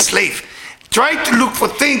become a slave. Try to look for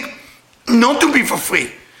things not to be for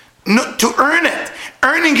free, not to earn it.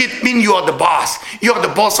 Earning it means you are the boss. You are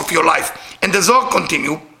the boss of your life. And the Zohar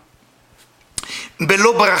continue.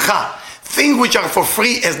 Belo baracha. Things which are for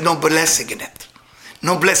free has no blessing in it.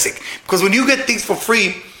 No blessing. Because when you get things for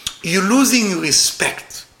free, you're losing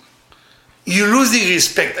respect. You're losing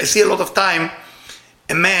respect. I see a lot of time,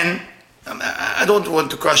 a man, I don't want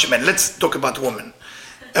to crush a man, let's talk about women.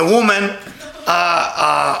 A woman,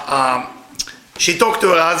 she talked to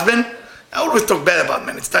her husband. I always talk bad about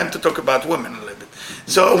men, it's time to talk about women a little bit.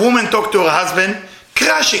 So a woman talked to her husband,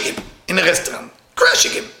 crushing him in a restaurant,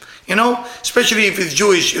 crushing him. You know, especially if it's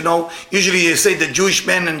Jewish, you know, usually you say that Jewish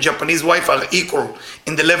men and Japanese wife are equal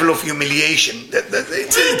in the level of humiliation.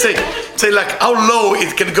 It's like how low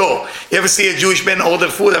it can go. You ever see a Jewish man order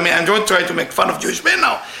food? I mean, I'm going to try to make fun of Jewish men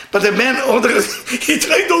now, but the man he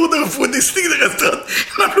tried to order food, this thing in the restaurant,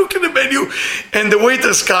 and I'm looking at the menu, and the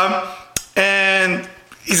waiters come, and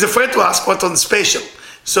he's afraid to ask what's on special.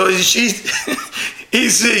 So he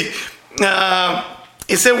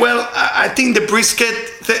said, well, I think the brisket,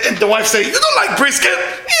 and the wife said, you don't like brisket?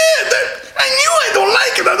 Yeah, I knew I don't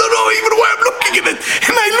like it. I don't know even why I'm looking at it.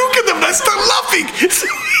 And I look at them and I start laughing.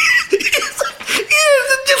 Yeah,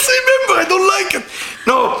 just remember, I don't like it.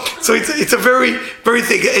 No, so it's a very, very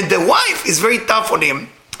thing. And the wife is very tough on him.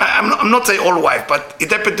 I'm not saying all wife, but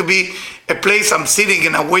it happened to be a place I'm sitting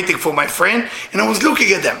and I'm waiting for my friend, and I was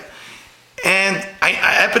looking at them. And I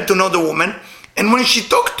happened to know the woman. And when she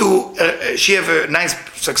talked to, she have a nice,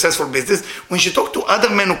 successful business. When she talked to other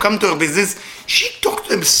men who come to her business, she talked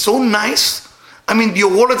to them so nice. I mean, your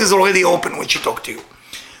wallet is already open when she talked to you.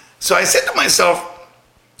 So I said to myself,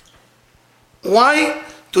 why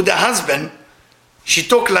to the husband, she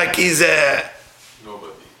talked like he's a...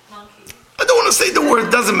 Nobody. I don't want to say the word,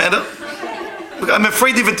 doesn't matter. I'm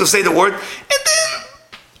afraid even to say the word. And then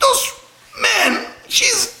those men,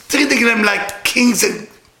 she's treating them like kings and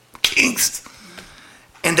kings.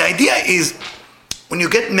 And the idea is, when you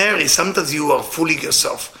get married, sometimes you are fooling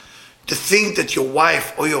yourself to think that your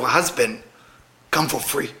wife or your husband come for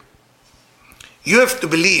free. You have to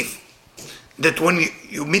believe that when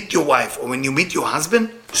you meet your wife or when you meet your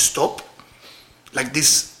husband, stop, like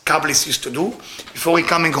this Kabbalist used to do, before he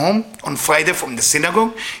coming home on Friday from the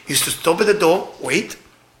synagogue, he used to stop at the door, wait,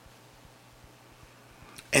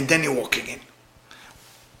 and then he walking in.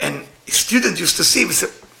 And students used to see him and say,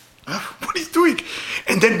 what is he doing?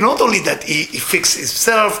 And then not only that, he fixed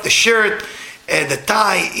himself, the shirt, the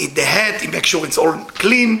tie, the hat, he makes sure it's all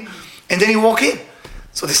clean, and then he walk in.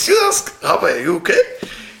 So the students ask, Rabbi, are you okay?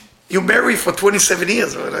 You married for 27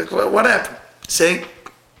 years. We're like, well, what happened? Saying,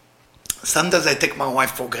 sometimes I take my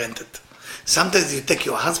wife for granted. Sometimes you take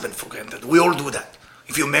your husband for granted. We all do that.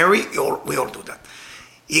 If you marry, we all do that.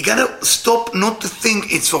 You gotta stop not to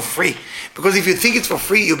think it's for free. Because if you think it's for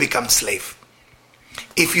free, you become slave.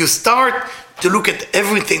 If you start to look at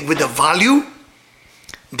everything with a value,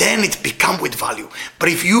 then it become with value. But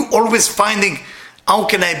if you always finding, how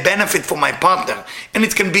can I benefit from my partner? And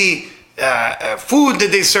it can be food that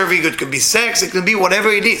they're serving, it could be sex, it could be whatever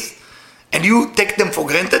it is. And you take them for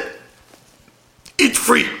granted, it's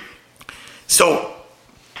free. So,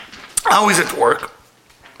 how is it work?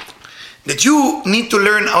 That you need to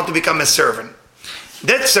learn how to become a servant.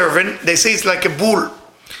 That servant, they say it's like a bull.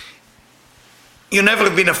 You've never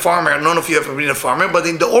been a farmer, none of you have ever been a farmer, but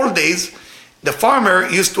in the old days, the farmer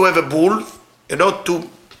used to have a bull, two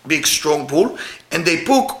big strong bull, and they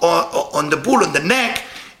put on the bull, on the neck,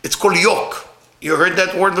 it's called yoke. You heard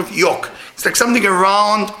that word of yoke? It's like something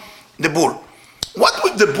around the bull. What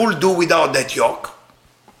would the bull do without that yoke?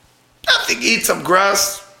 Nothing, eat some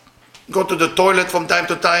grass, go to the toilet from time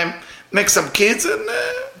to time, make some kids, and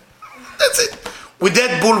that's it. With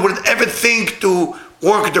that bull, would ever think to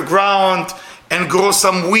work the ground and grow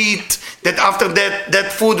some wheat, that after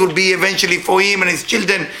that food will be eventually for him and his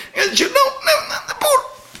children? No, the bull.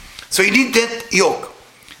 So he need that yoke.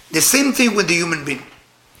 The same thing with the human being.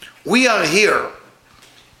 We are here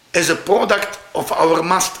as a product of our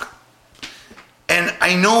master. And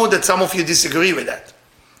I know that some of you disagree with that.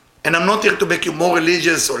 And I'm not here to make you more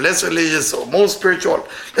religious or less religious or more spiritual.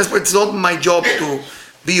 It's not my job to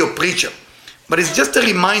be your preacher. But it's just a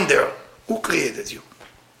reminder, who created you?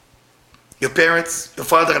 Your parents, your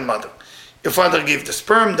father and mother. Your father gave the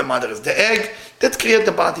sperm, the mother is the egg. That created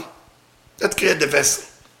the body. That created the vessel.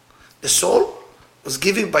 The soul was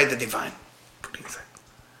given by the divine.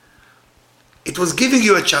 It was giving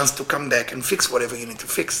you a chance to come back and fix whatever you need to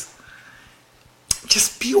fix.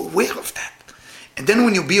 Just be aware of that. And then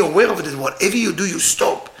when you be aware of it, whatever you do, you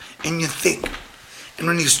stop and you think. And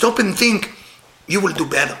when you stop and think, you will do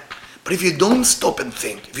better. But if you don't stop and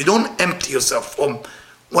think, if you don't empty yourself from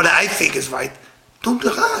what I think is right, don't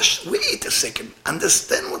rush. Wait a second.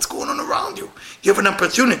 Understand what's going on around you. You have an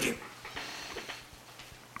opportunity.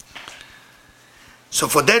 So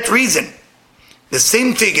for that reason, the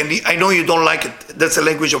same thing, and I know you don't like it, that's the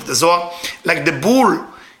language of the Zohar, like the bull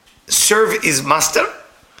serve his master,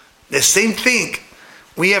 the same thing,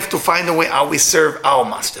 we have to find a way how we serve our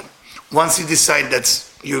master. Once you decide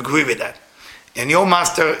that you agree with that. And your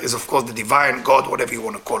master is, of course, the divine, God, whatever you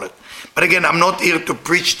want to call it. But again, I'm not here to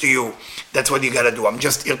preach to you, that's what you got to do. I'm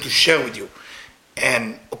just here to share with you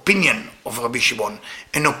an opinion of Rabbi Shimon,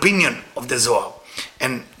 an opinion of the Zohar.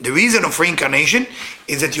 And the reason of reincarnation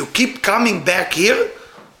is that you keep coming back here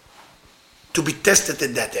to be tested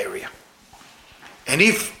in that area. And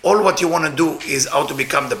if all what you want to do is how to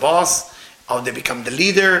become the boss, how to become the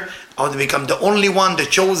leader, how to become the only one, the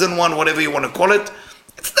chosen one, whatever you want to call it,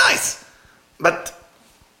 it's nice. But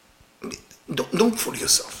don't fool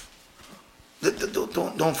yourself.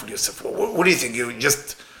 Don't fool yourself. What do you think? You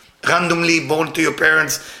just randomly born to your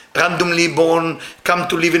parents, randomly born, come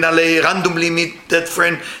to live in LA, randomly meet that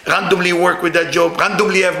friend, randomly work with that job,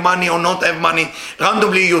 randomly have money or not have money,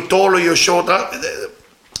 randomly you're tall or you're short.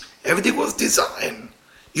 Everything was designed.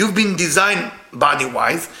 You've been designed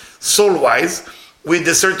body-wise, soul-wise, with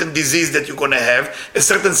a certain disease that you're going to have, a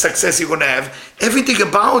certain success you're going to have. Everything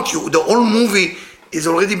about you, the whole movie is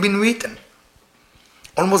already been written.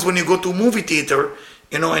 Almost when you go to a movie theater,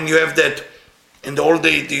 and you have that, in the old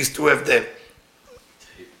days they used to have the,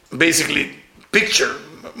 basically,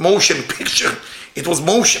 motion picture. It was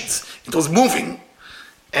motions. It was moving,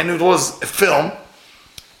 and it was a film.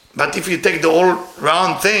 But if you take the whole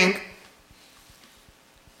round thing,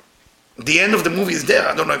 the end of the movie is there.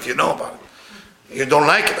 I don't know if you know about it. You don't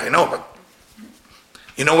like it, I know, but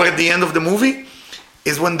you know where the end of the movie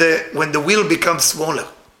is? When the wheel becomes smaller.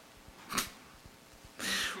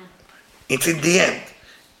 It's in the end.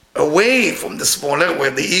 Away from the smaller,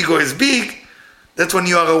 where the ego is big, that's when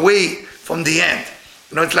you are away from the end.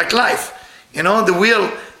 It's like life. The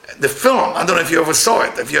wheel, the film, I don't know if you ever saw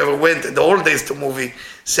it, if you ever went in the old days to movie,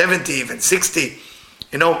 70, even 60,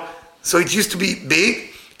 so it used to be big,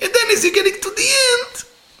 and then as you're getting to the end,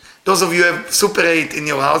 Those of you who have Super 8 in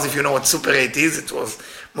your house, if you know what Super 8 is, it was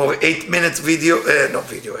more 8 minutes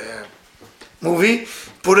movie.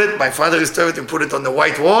 Put it, my father used to have it and put it on the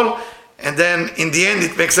white wall, and then in the end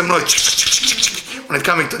it makes some noise. When it's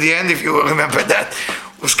coming to the end, if you remember that,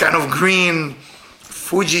 it was kind of green,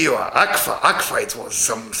 Fuji or Agfa, it was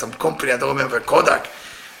some company, I don't remember, Kodak.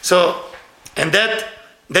 So, and that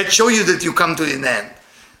show you that you come to the end.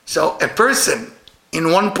 So a person,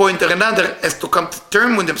 in one point or another, has to come to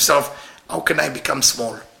terms with himself. How can I become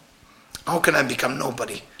small? How can I become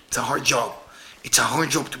nobody? It's a hard job. It's a hard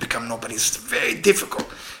job to become nobody. It's very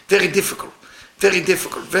difficult, very difficult, very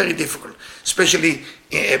difficult, very difficult. Especially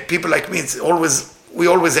people like me, we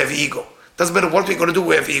always have ego. Doesn't matter what we're going to do,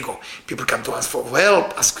 we have ego. People come to us for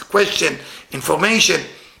help, ask a question, information.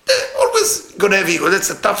 They're always going to have ego. That's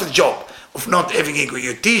the toughest job of not having ego.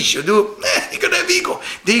 You teach, you do, you're going to have ego.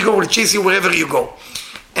 The ego will chase you wherever you go.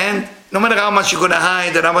 And no matter how much you're going to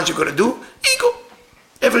hide and how much you're going to do, ego.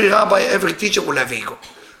 Every rabbi, every teacher will have ego.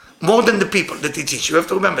 More than the people that he teach. You have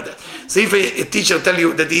to remember that. So if a teacher tell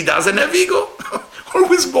you that he doesn't have ego,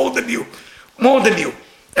 always more than you. More than you.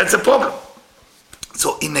 That's a problem.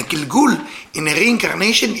 So in a Gilgul, in a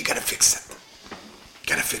reincarnation, you gotta fix it. You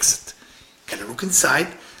gotta fix it. You gotta look inside.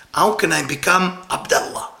 How can I become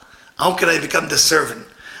Abdullah? How can I become the servant?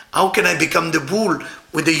 How can I become the bull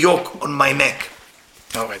with the yoke on my neck?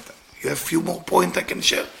 All right. You have a few more points I can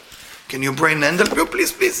share? Can you brain handle me?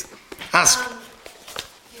 Please, please. Ask.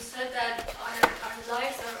 You said that our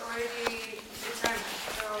lives are already determined.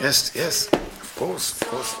 So Yes, of course, so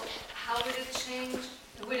of course. how would it change?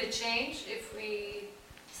 Would it change if we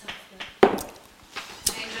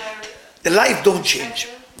change our... The life don't change.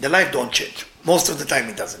 The life don't change. Most of the time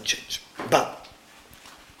it doesn't change. But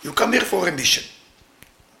you come here for a mission.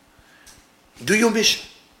 Do your mission.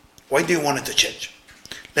 Why do you want it to change?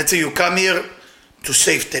 Let's say you come here to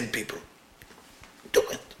save 10 people. Do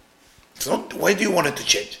it. It's not, why do you want it to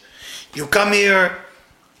change? You come here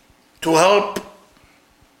to help,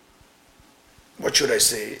 what should I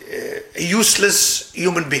say, a useless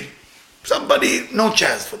human being. Somebody, no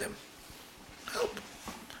chance for them. Help.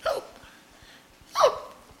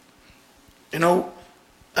 You know,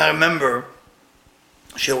 I remember,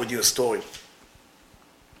 I'll share with you a story.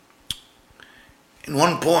 In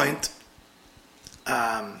one point,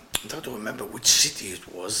 I'm trying to remember which city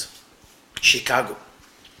it was, Chicago.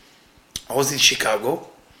 I was in Chicago.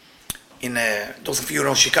 Those of you who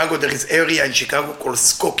know Chicago, there is area in Chicago called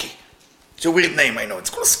Skokie. It's a weird name, I know. It's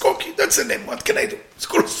called Skokie. That's the name. What can I do? It's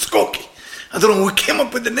called Skokie. I don't know who came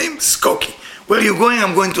up with the name Skokie. Where are you going?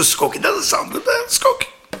 I'm going to Skokie. Doesn't sound good, but Skokie.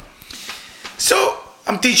 So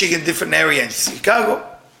I'm teaching in different areas in Chicago,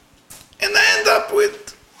 and I end up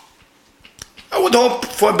with, I would hope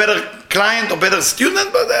for a better client or better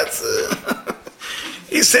student, but that's,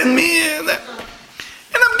 he sent me, and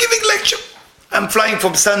I'm giving lecture. I'm flying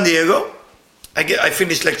from San Diego. I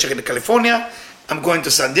finished lecture in California. I'm going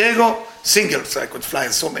to San Diego, single, so I could fly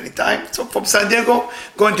so many times. So from San Diego,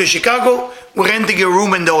 going to Chicago, we're renting a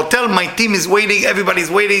room in the hotel. My team is waiting, everybody's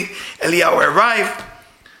waiting. Eliyahu arrived,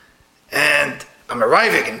 and I'm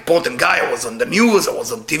arriving, important guy. I was on the news, I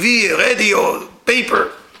was on TV, radio,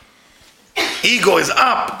 paper. Ego is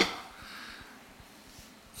up.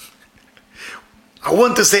 I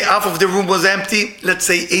want to say half of the room was empty. Let's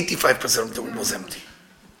say 85% of the room was empty.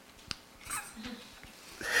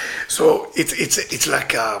 So it's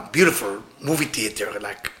like a beautiful movie theater.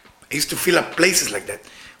 Like I used to fill up places like that,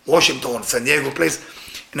 Washington, San Diego place,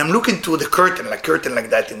 and I'm looking to the curtain like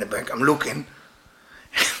that in the back. I'm looking,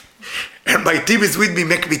 and my team is with me.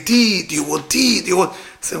 Make me tea. Do you want tea? Do you want? I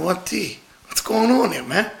say, what tea? What's going on here,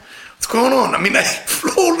 man? What's going on? I mean, I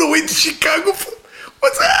flew all the way to Chicago.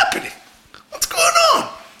 What's happening? What's going on?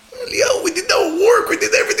 Leo, we did our work. We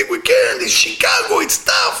did everything we can. It's Chicago. It's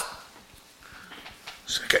tough.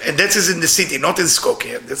 And that is in the city, not in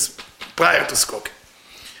Skokie. That's prior to Skokie.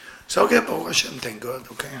 So, okay, Baruch Hashem, thank God.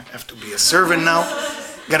 Okay, I have to be a servant now.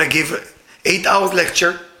 Gotta give 8 hours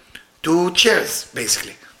lecture to chairs,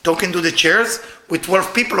 basically. Talking to the chairs with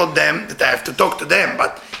 12 people on them that I have to talk to them.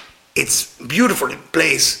 But it's beautiful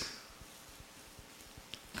place.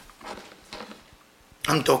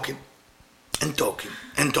 I'm talking and talking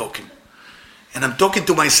and talking. And I'm talking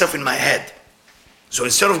to myself in my head. So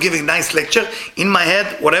instead of giving nice lecture, in my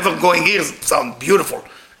head, whatever going here sounds beautiful.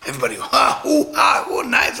 Everybody,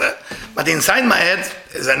 nice. But inside my head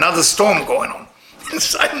is another storm going on.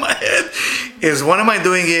 Inside my head is, what am I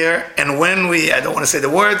doing here? And when I don't want to say the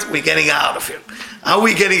words, we're getting out of here. How are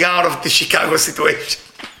we getting out of the Chicago situation?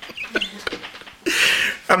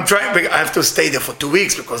 I have to stay there for 2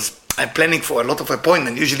 weeks because I'm planning for a lot of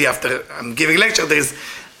appointments. Usually after I'm giving lecture, there's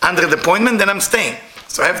 100 appointment, then I'm staying.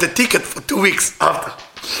 So I have the ticket for 2 weeks after.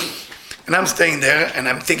 And I'm staying there, and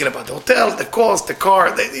I'm thinking about the hotel, the cost, the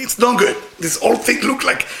car. It's not good. This whole thing look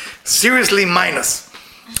like seriously minus.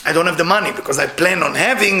 I don't have the money because I plan on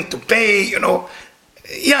having to pay,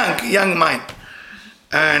 young mind.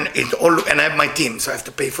 And I have my team, so I have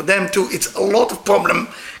to pay for them too. It's a lot of problem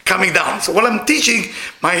coming down. So while I'm teaching,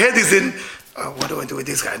 my head is in, what do I do with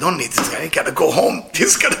this guy? I don't need this guy. I gotta go home.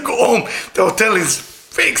 He's gotta go home. The hotel is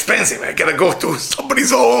very expensive. I gotta go to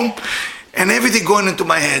somebody's home. And everything going into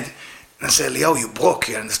my head. And I say, Leo, you broke.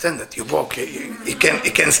 You understand that? You broke. You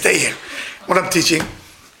can't stay here. What I'm teaching.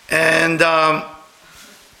 And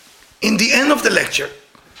in the end of the lecture,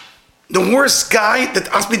 the worst guy that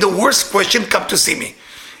asked me the worst question come to see me.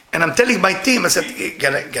 And I'm telling my team, I said,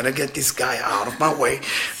 gotta get this guy out of my way.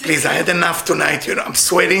 Please, I had enough tonight. I'm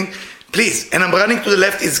sweating. Please. And I'm running to the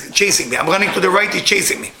left, he's chasing me. I'm running to the right, he's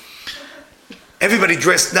chasing me. Everybody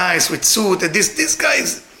dressed nice with suit. And this guy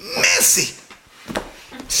is messy.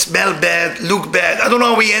 Smell bad, look bad. I don't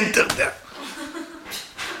know how he entered there.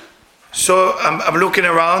 So I'm looking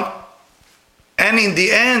around, and in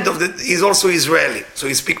the end of he's also Israeli, so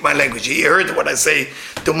he speaks my language. He heard what I say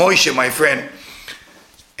to Moshe, my friend.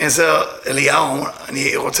 And so, Eliyahu,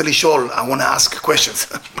 אני רוצה לשאול, I want to ask questions.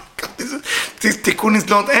 This tikkun is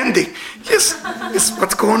not ending. Yes,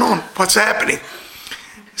 what's going on? What's happening?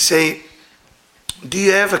 Say, do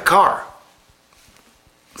you have a car?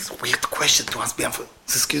 It's a weird question to ask me.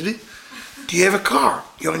 Excuse me? Do you have a car?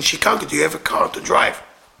 You're in Chicago. Do you have a car to drive?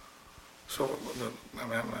 So,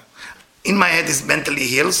 in my head is mentally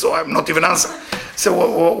healed, so I'm not even answering. So,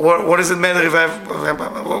 what does it matter if I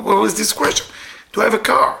have, what was this question? Do I have a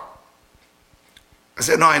car? I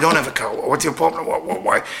said, no, I don't have a car. What's your problem?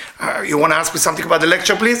 Why? You want to ask me something about the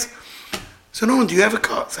lecture, please? So, no, do you have a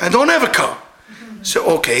car? I said, I don't have a car. So,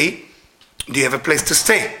 okay, do you have a place to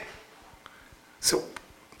stay? So,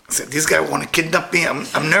 I said, this guy want to kidnap me.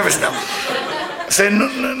 I'm nervous now. I said,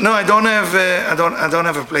 no, I don't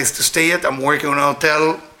have a place to stay yet. I'm working on a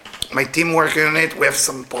hotel. My team working on it. We have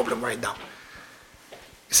some problem right now.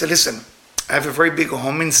 He said, listen, I have a very big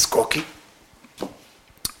home in Skokie,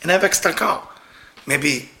 and I have extra car.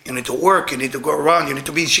 Maybe you need to work, you need to go around, you need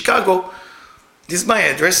to be in Chicago. This is my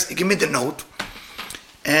address. He gave me the note.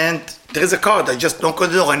 And there is a card. I just knock on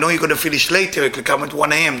the door. I know you're going to finish later. You can come at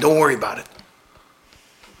 1 a.m. Don't worry about it.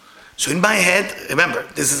 So in my head, remember,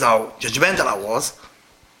 this is how judgmental I was.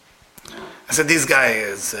 I said, this guy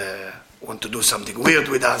is want to do something weird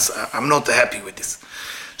with us. I'm not happy with this.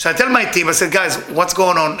 So I tell my team, I said, guys, what's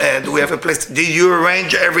going on? Do we have a place? Did you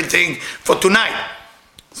arrange everything for tonight?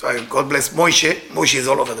 So God bless Moshe. Moshe is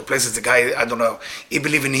all over the place. It's a guy, I don't know, he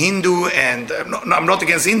believes in Hindu, and I'm not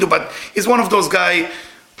against Hindu, but he's one of those guys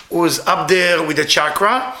who's up there with the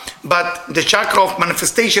chakra, but the chakra of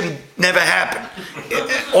manifestation never happened.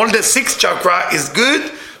 All the 6 chakra is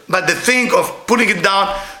good, but the thing of putting it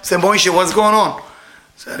down, say, Moshe, what's going on?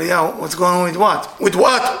 So, yeah, what's going on with what? With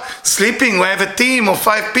what? Sleeping. We have a team of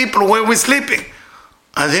 5 people. Where are we sleeping?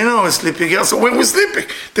 I didn't know I was sleeping here, so where are we sleeping?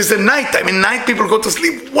 There's a night time. In night, people go to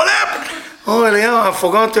sleep. What happened? Oh, yeah, I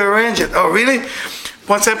forgot to arrange it. Oh, really?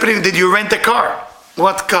 What's happening? Did you rent a car?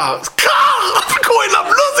 What car? Car! I'm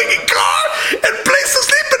losing a car and place to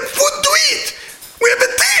sleep and food to eat. We have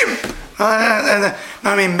a team.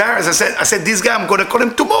 I'm embarrassed. I said, this guy, I'm going to call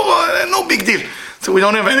him tomorrow. No big deal. So we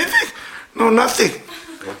don't have anything? No, nothing.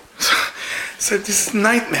 So this is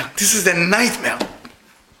nightmare. This is a nightmare.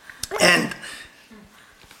 And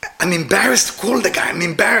I'm embarrassed to call the guy. I'm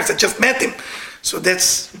embarrassed. I just met him. So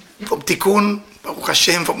that's from Tikkun, Baruch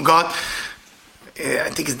Hashem, from God.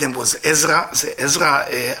 I think his name was Ezra. I said, Ezra,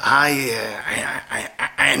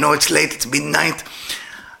 I know it's late. It's midnight.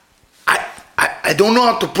 I don't know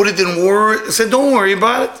how to put it in words. I said, don't worry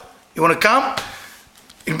about it. You want to come?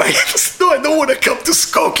 In my head, I said, no, I don't want to come to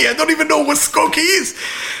Skokie. I don't even know what Skokie is.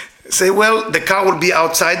 I say, well, the car will be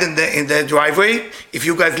outside in the driveway. If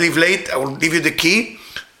you guys leave late, I will give you the key.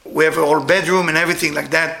 We have a whole bedroom and everything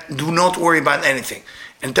like that. Do not worry about anything.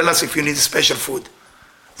 And tell us if you need special food.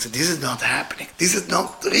 I said, this is not happening. This is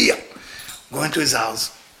not real. Going to his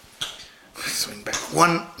house. Swing back.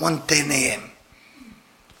 1:10 a.m.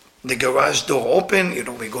 The garage door open.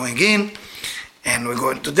 We're going in. And we're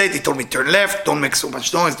going to date. He told me, turn left. Don't make so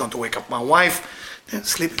much noise. Don't wake up my wife. Then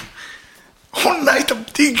sleeping. All night I'm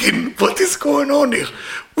thinking, what is going on here?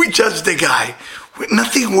 We judged the guy.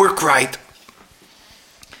 Nothing worked right.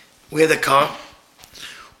 We had a car.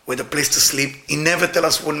 We had a place to sleep. He never tell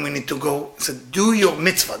us when we need to go. He said, do your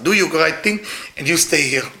mitzvah. Do your right thing. And you stay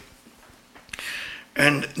here.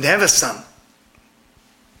 And they have a son.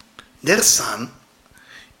 Their son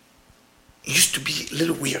he used to be a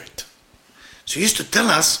little weird. So he used to tell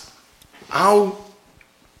us how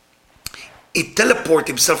he teleported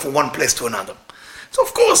himself from one place to another. So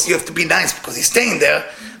of course you have to be nice because he's staying there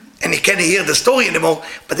and he can't hear the story anymore,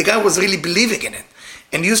 but the guy was really believing in it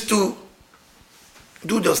and used to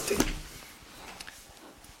do those things.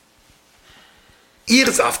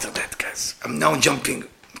 Years after that, guys, I'm now jumping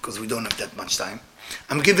because we don't have that much time.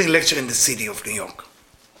 I'm giving a lecture in the city of New York.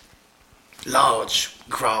 Large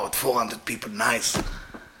crowd, 400 people, nice.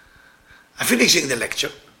 I'm finishing the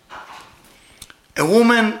lecture. A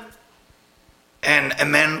woman and a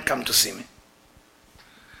man come to see me.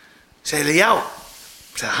 Say, Eliyahu.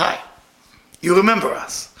 Say, hi. You remember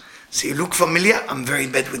us? Say, you look familiar? I'm very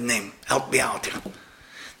bad with name. Help me out here.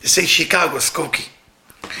 They say, Chicago, Skokie.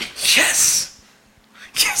 Yes.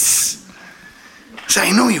 Yes. So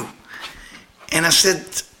I know you. And I said,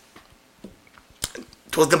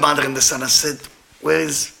 it was the mother and the son. I said, where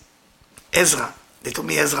is Ezra? They told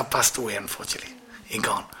me Ezra passed away, unfortunately. He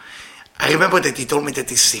gone. I remember that he told me that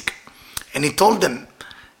he's sick. And he told them,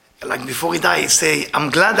 like before he died, he say, I'm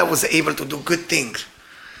glad I was able to do good things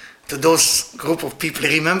to those group of people. I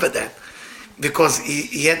remember that. Because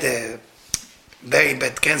he had a very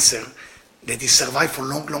bad cancer that he survived for a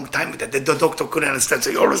long, long time with that. The doctor couldn't understand.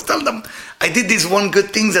 So he always tell them, I did this one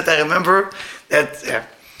good thing that I remember. That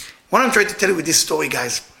what I'm trying to tell you with this story,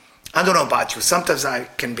 guys, I don't know about you. Sometimes I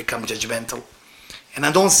can become judgmental. And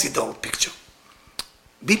I don't see the whole picture.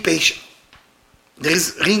 Be patient. There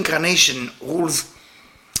is reincarnation rules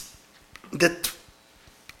that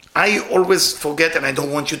I always forget, and I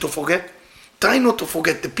don't want you to forget. Try not to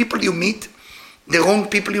forget the people you meet, the wrong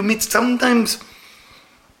people you meet. Sometimes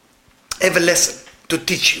have a lesson to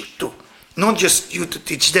teach you too. Not just you to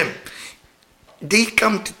teach them. They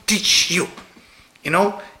come to teach you. You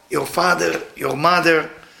know, your father, your mother,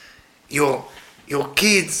 your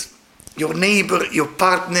kids, your neighbor, your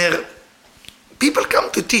partner. People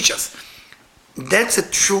come to teach us. That's a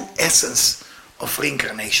true essence of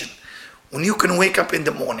reincarnation. When you can wake up in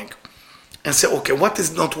the morning and say, okay, what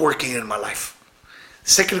is not working in my life?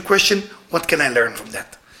 Second question, what can I learn from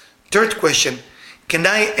that? Third question, can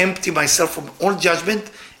I empty myself from all judgment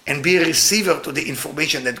and be a receiver to the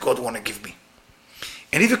information that God wants to give me?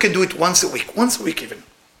 And if you can do it once a week even,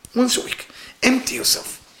 once a week, empty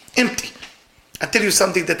yourself, empty. I tell you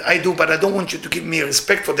something that I do, but I don't want you to give me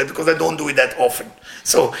respect for that because I don't do it that often.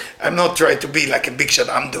 So I'm not trying to be like a big shot,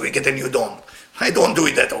 I'm doing it and you don't. I don't do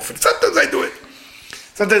it that often. Sometimes I do it.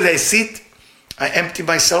 Sometimes I sit, I empty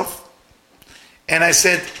myself, and I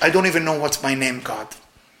said, I don't even know what's my name, God.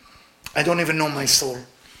 I don't even know my soul.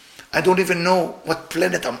 I don't even know what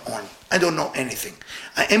planet I'm on. I don't know anything.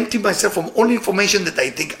 I empty myself from all information that I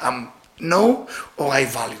think I know or I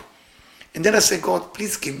value. And then I say, God,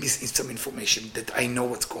 please give me some information that I know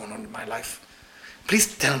what's going on in my life.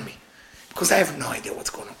 Please tell me, because I have no idea what's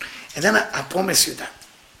going on. And then I promise you that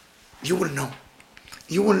you will know.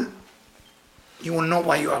 You will know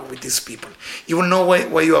why you are with these people. You will know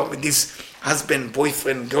why you are with this husband,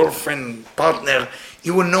 boyfriend, girlfriend, partner.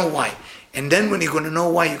 You will know why. And then when you're going to know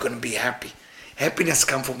why, you're going to be happy. Happiness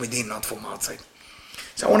comes from within, not from outside.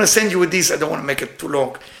 So I want to send you with this. I don't want to make it too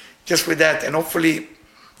long. Just with that. And hopefully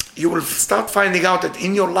you will start finding out that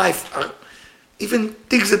in your life, even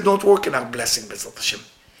things that don't work in are blessing, B'ezrat Hashem.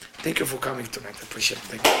 Thank you for coming tonight. I appreciate it.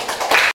 Thank you.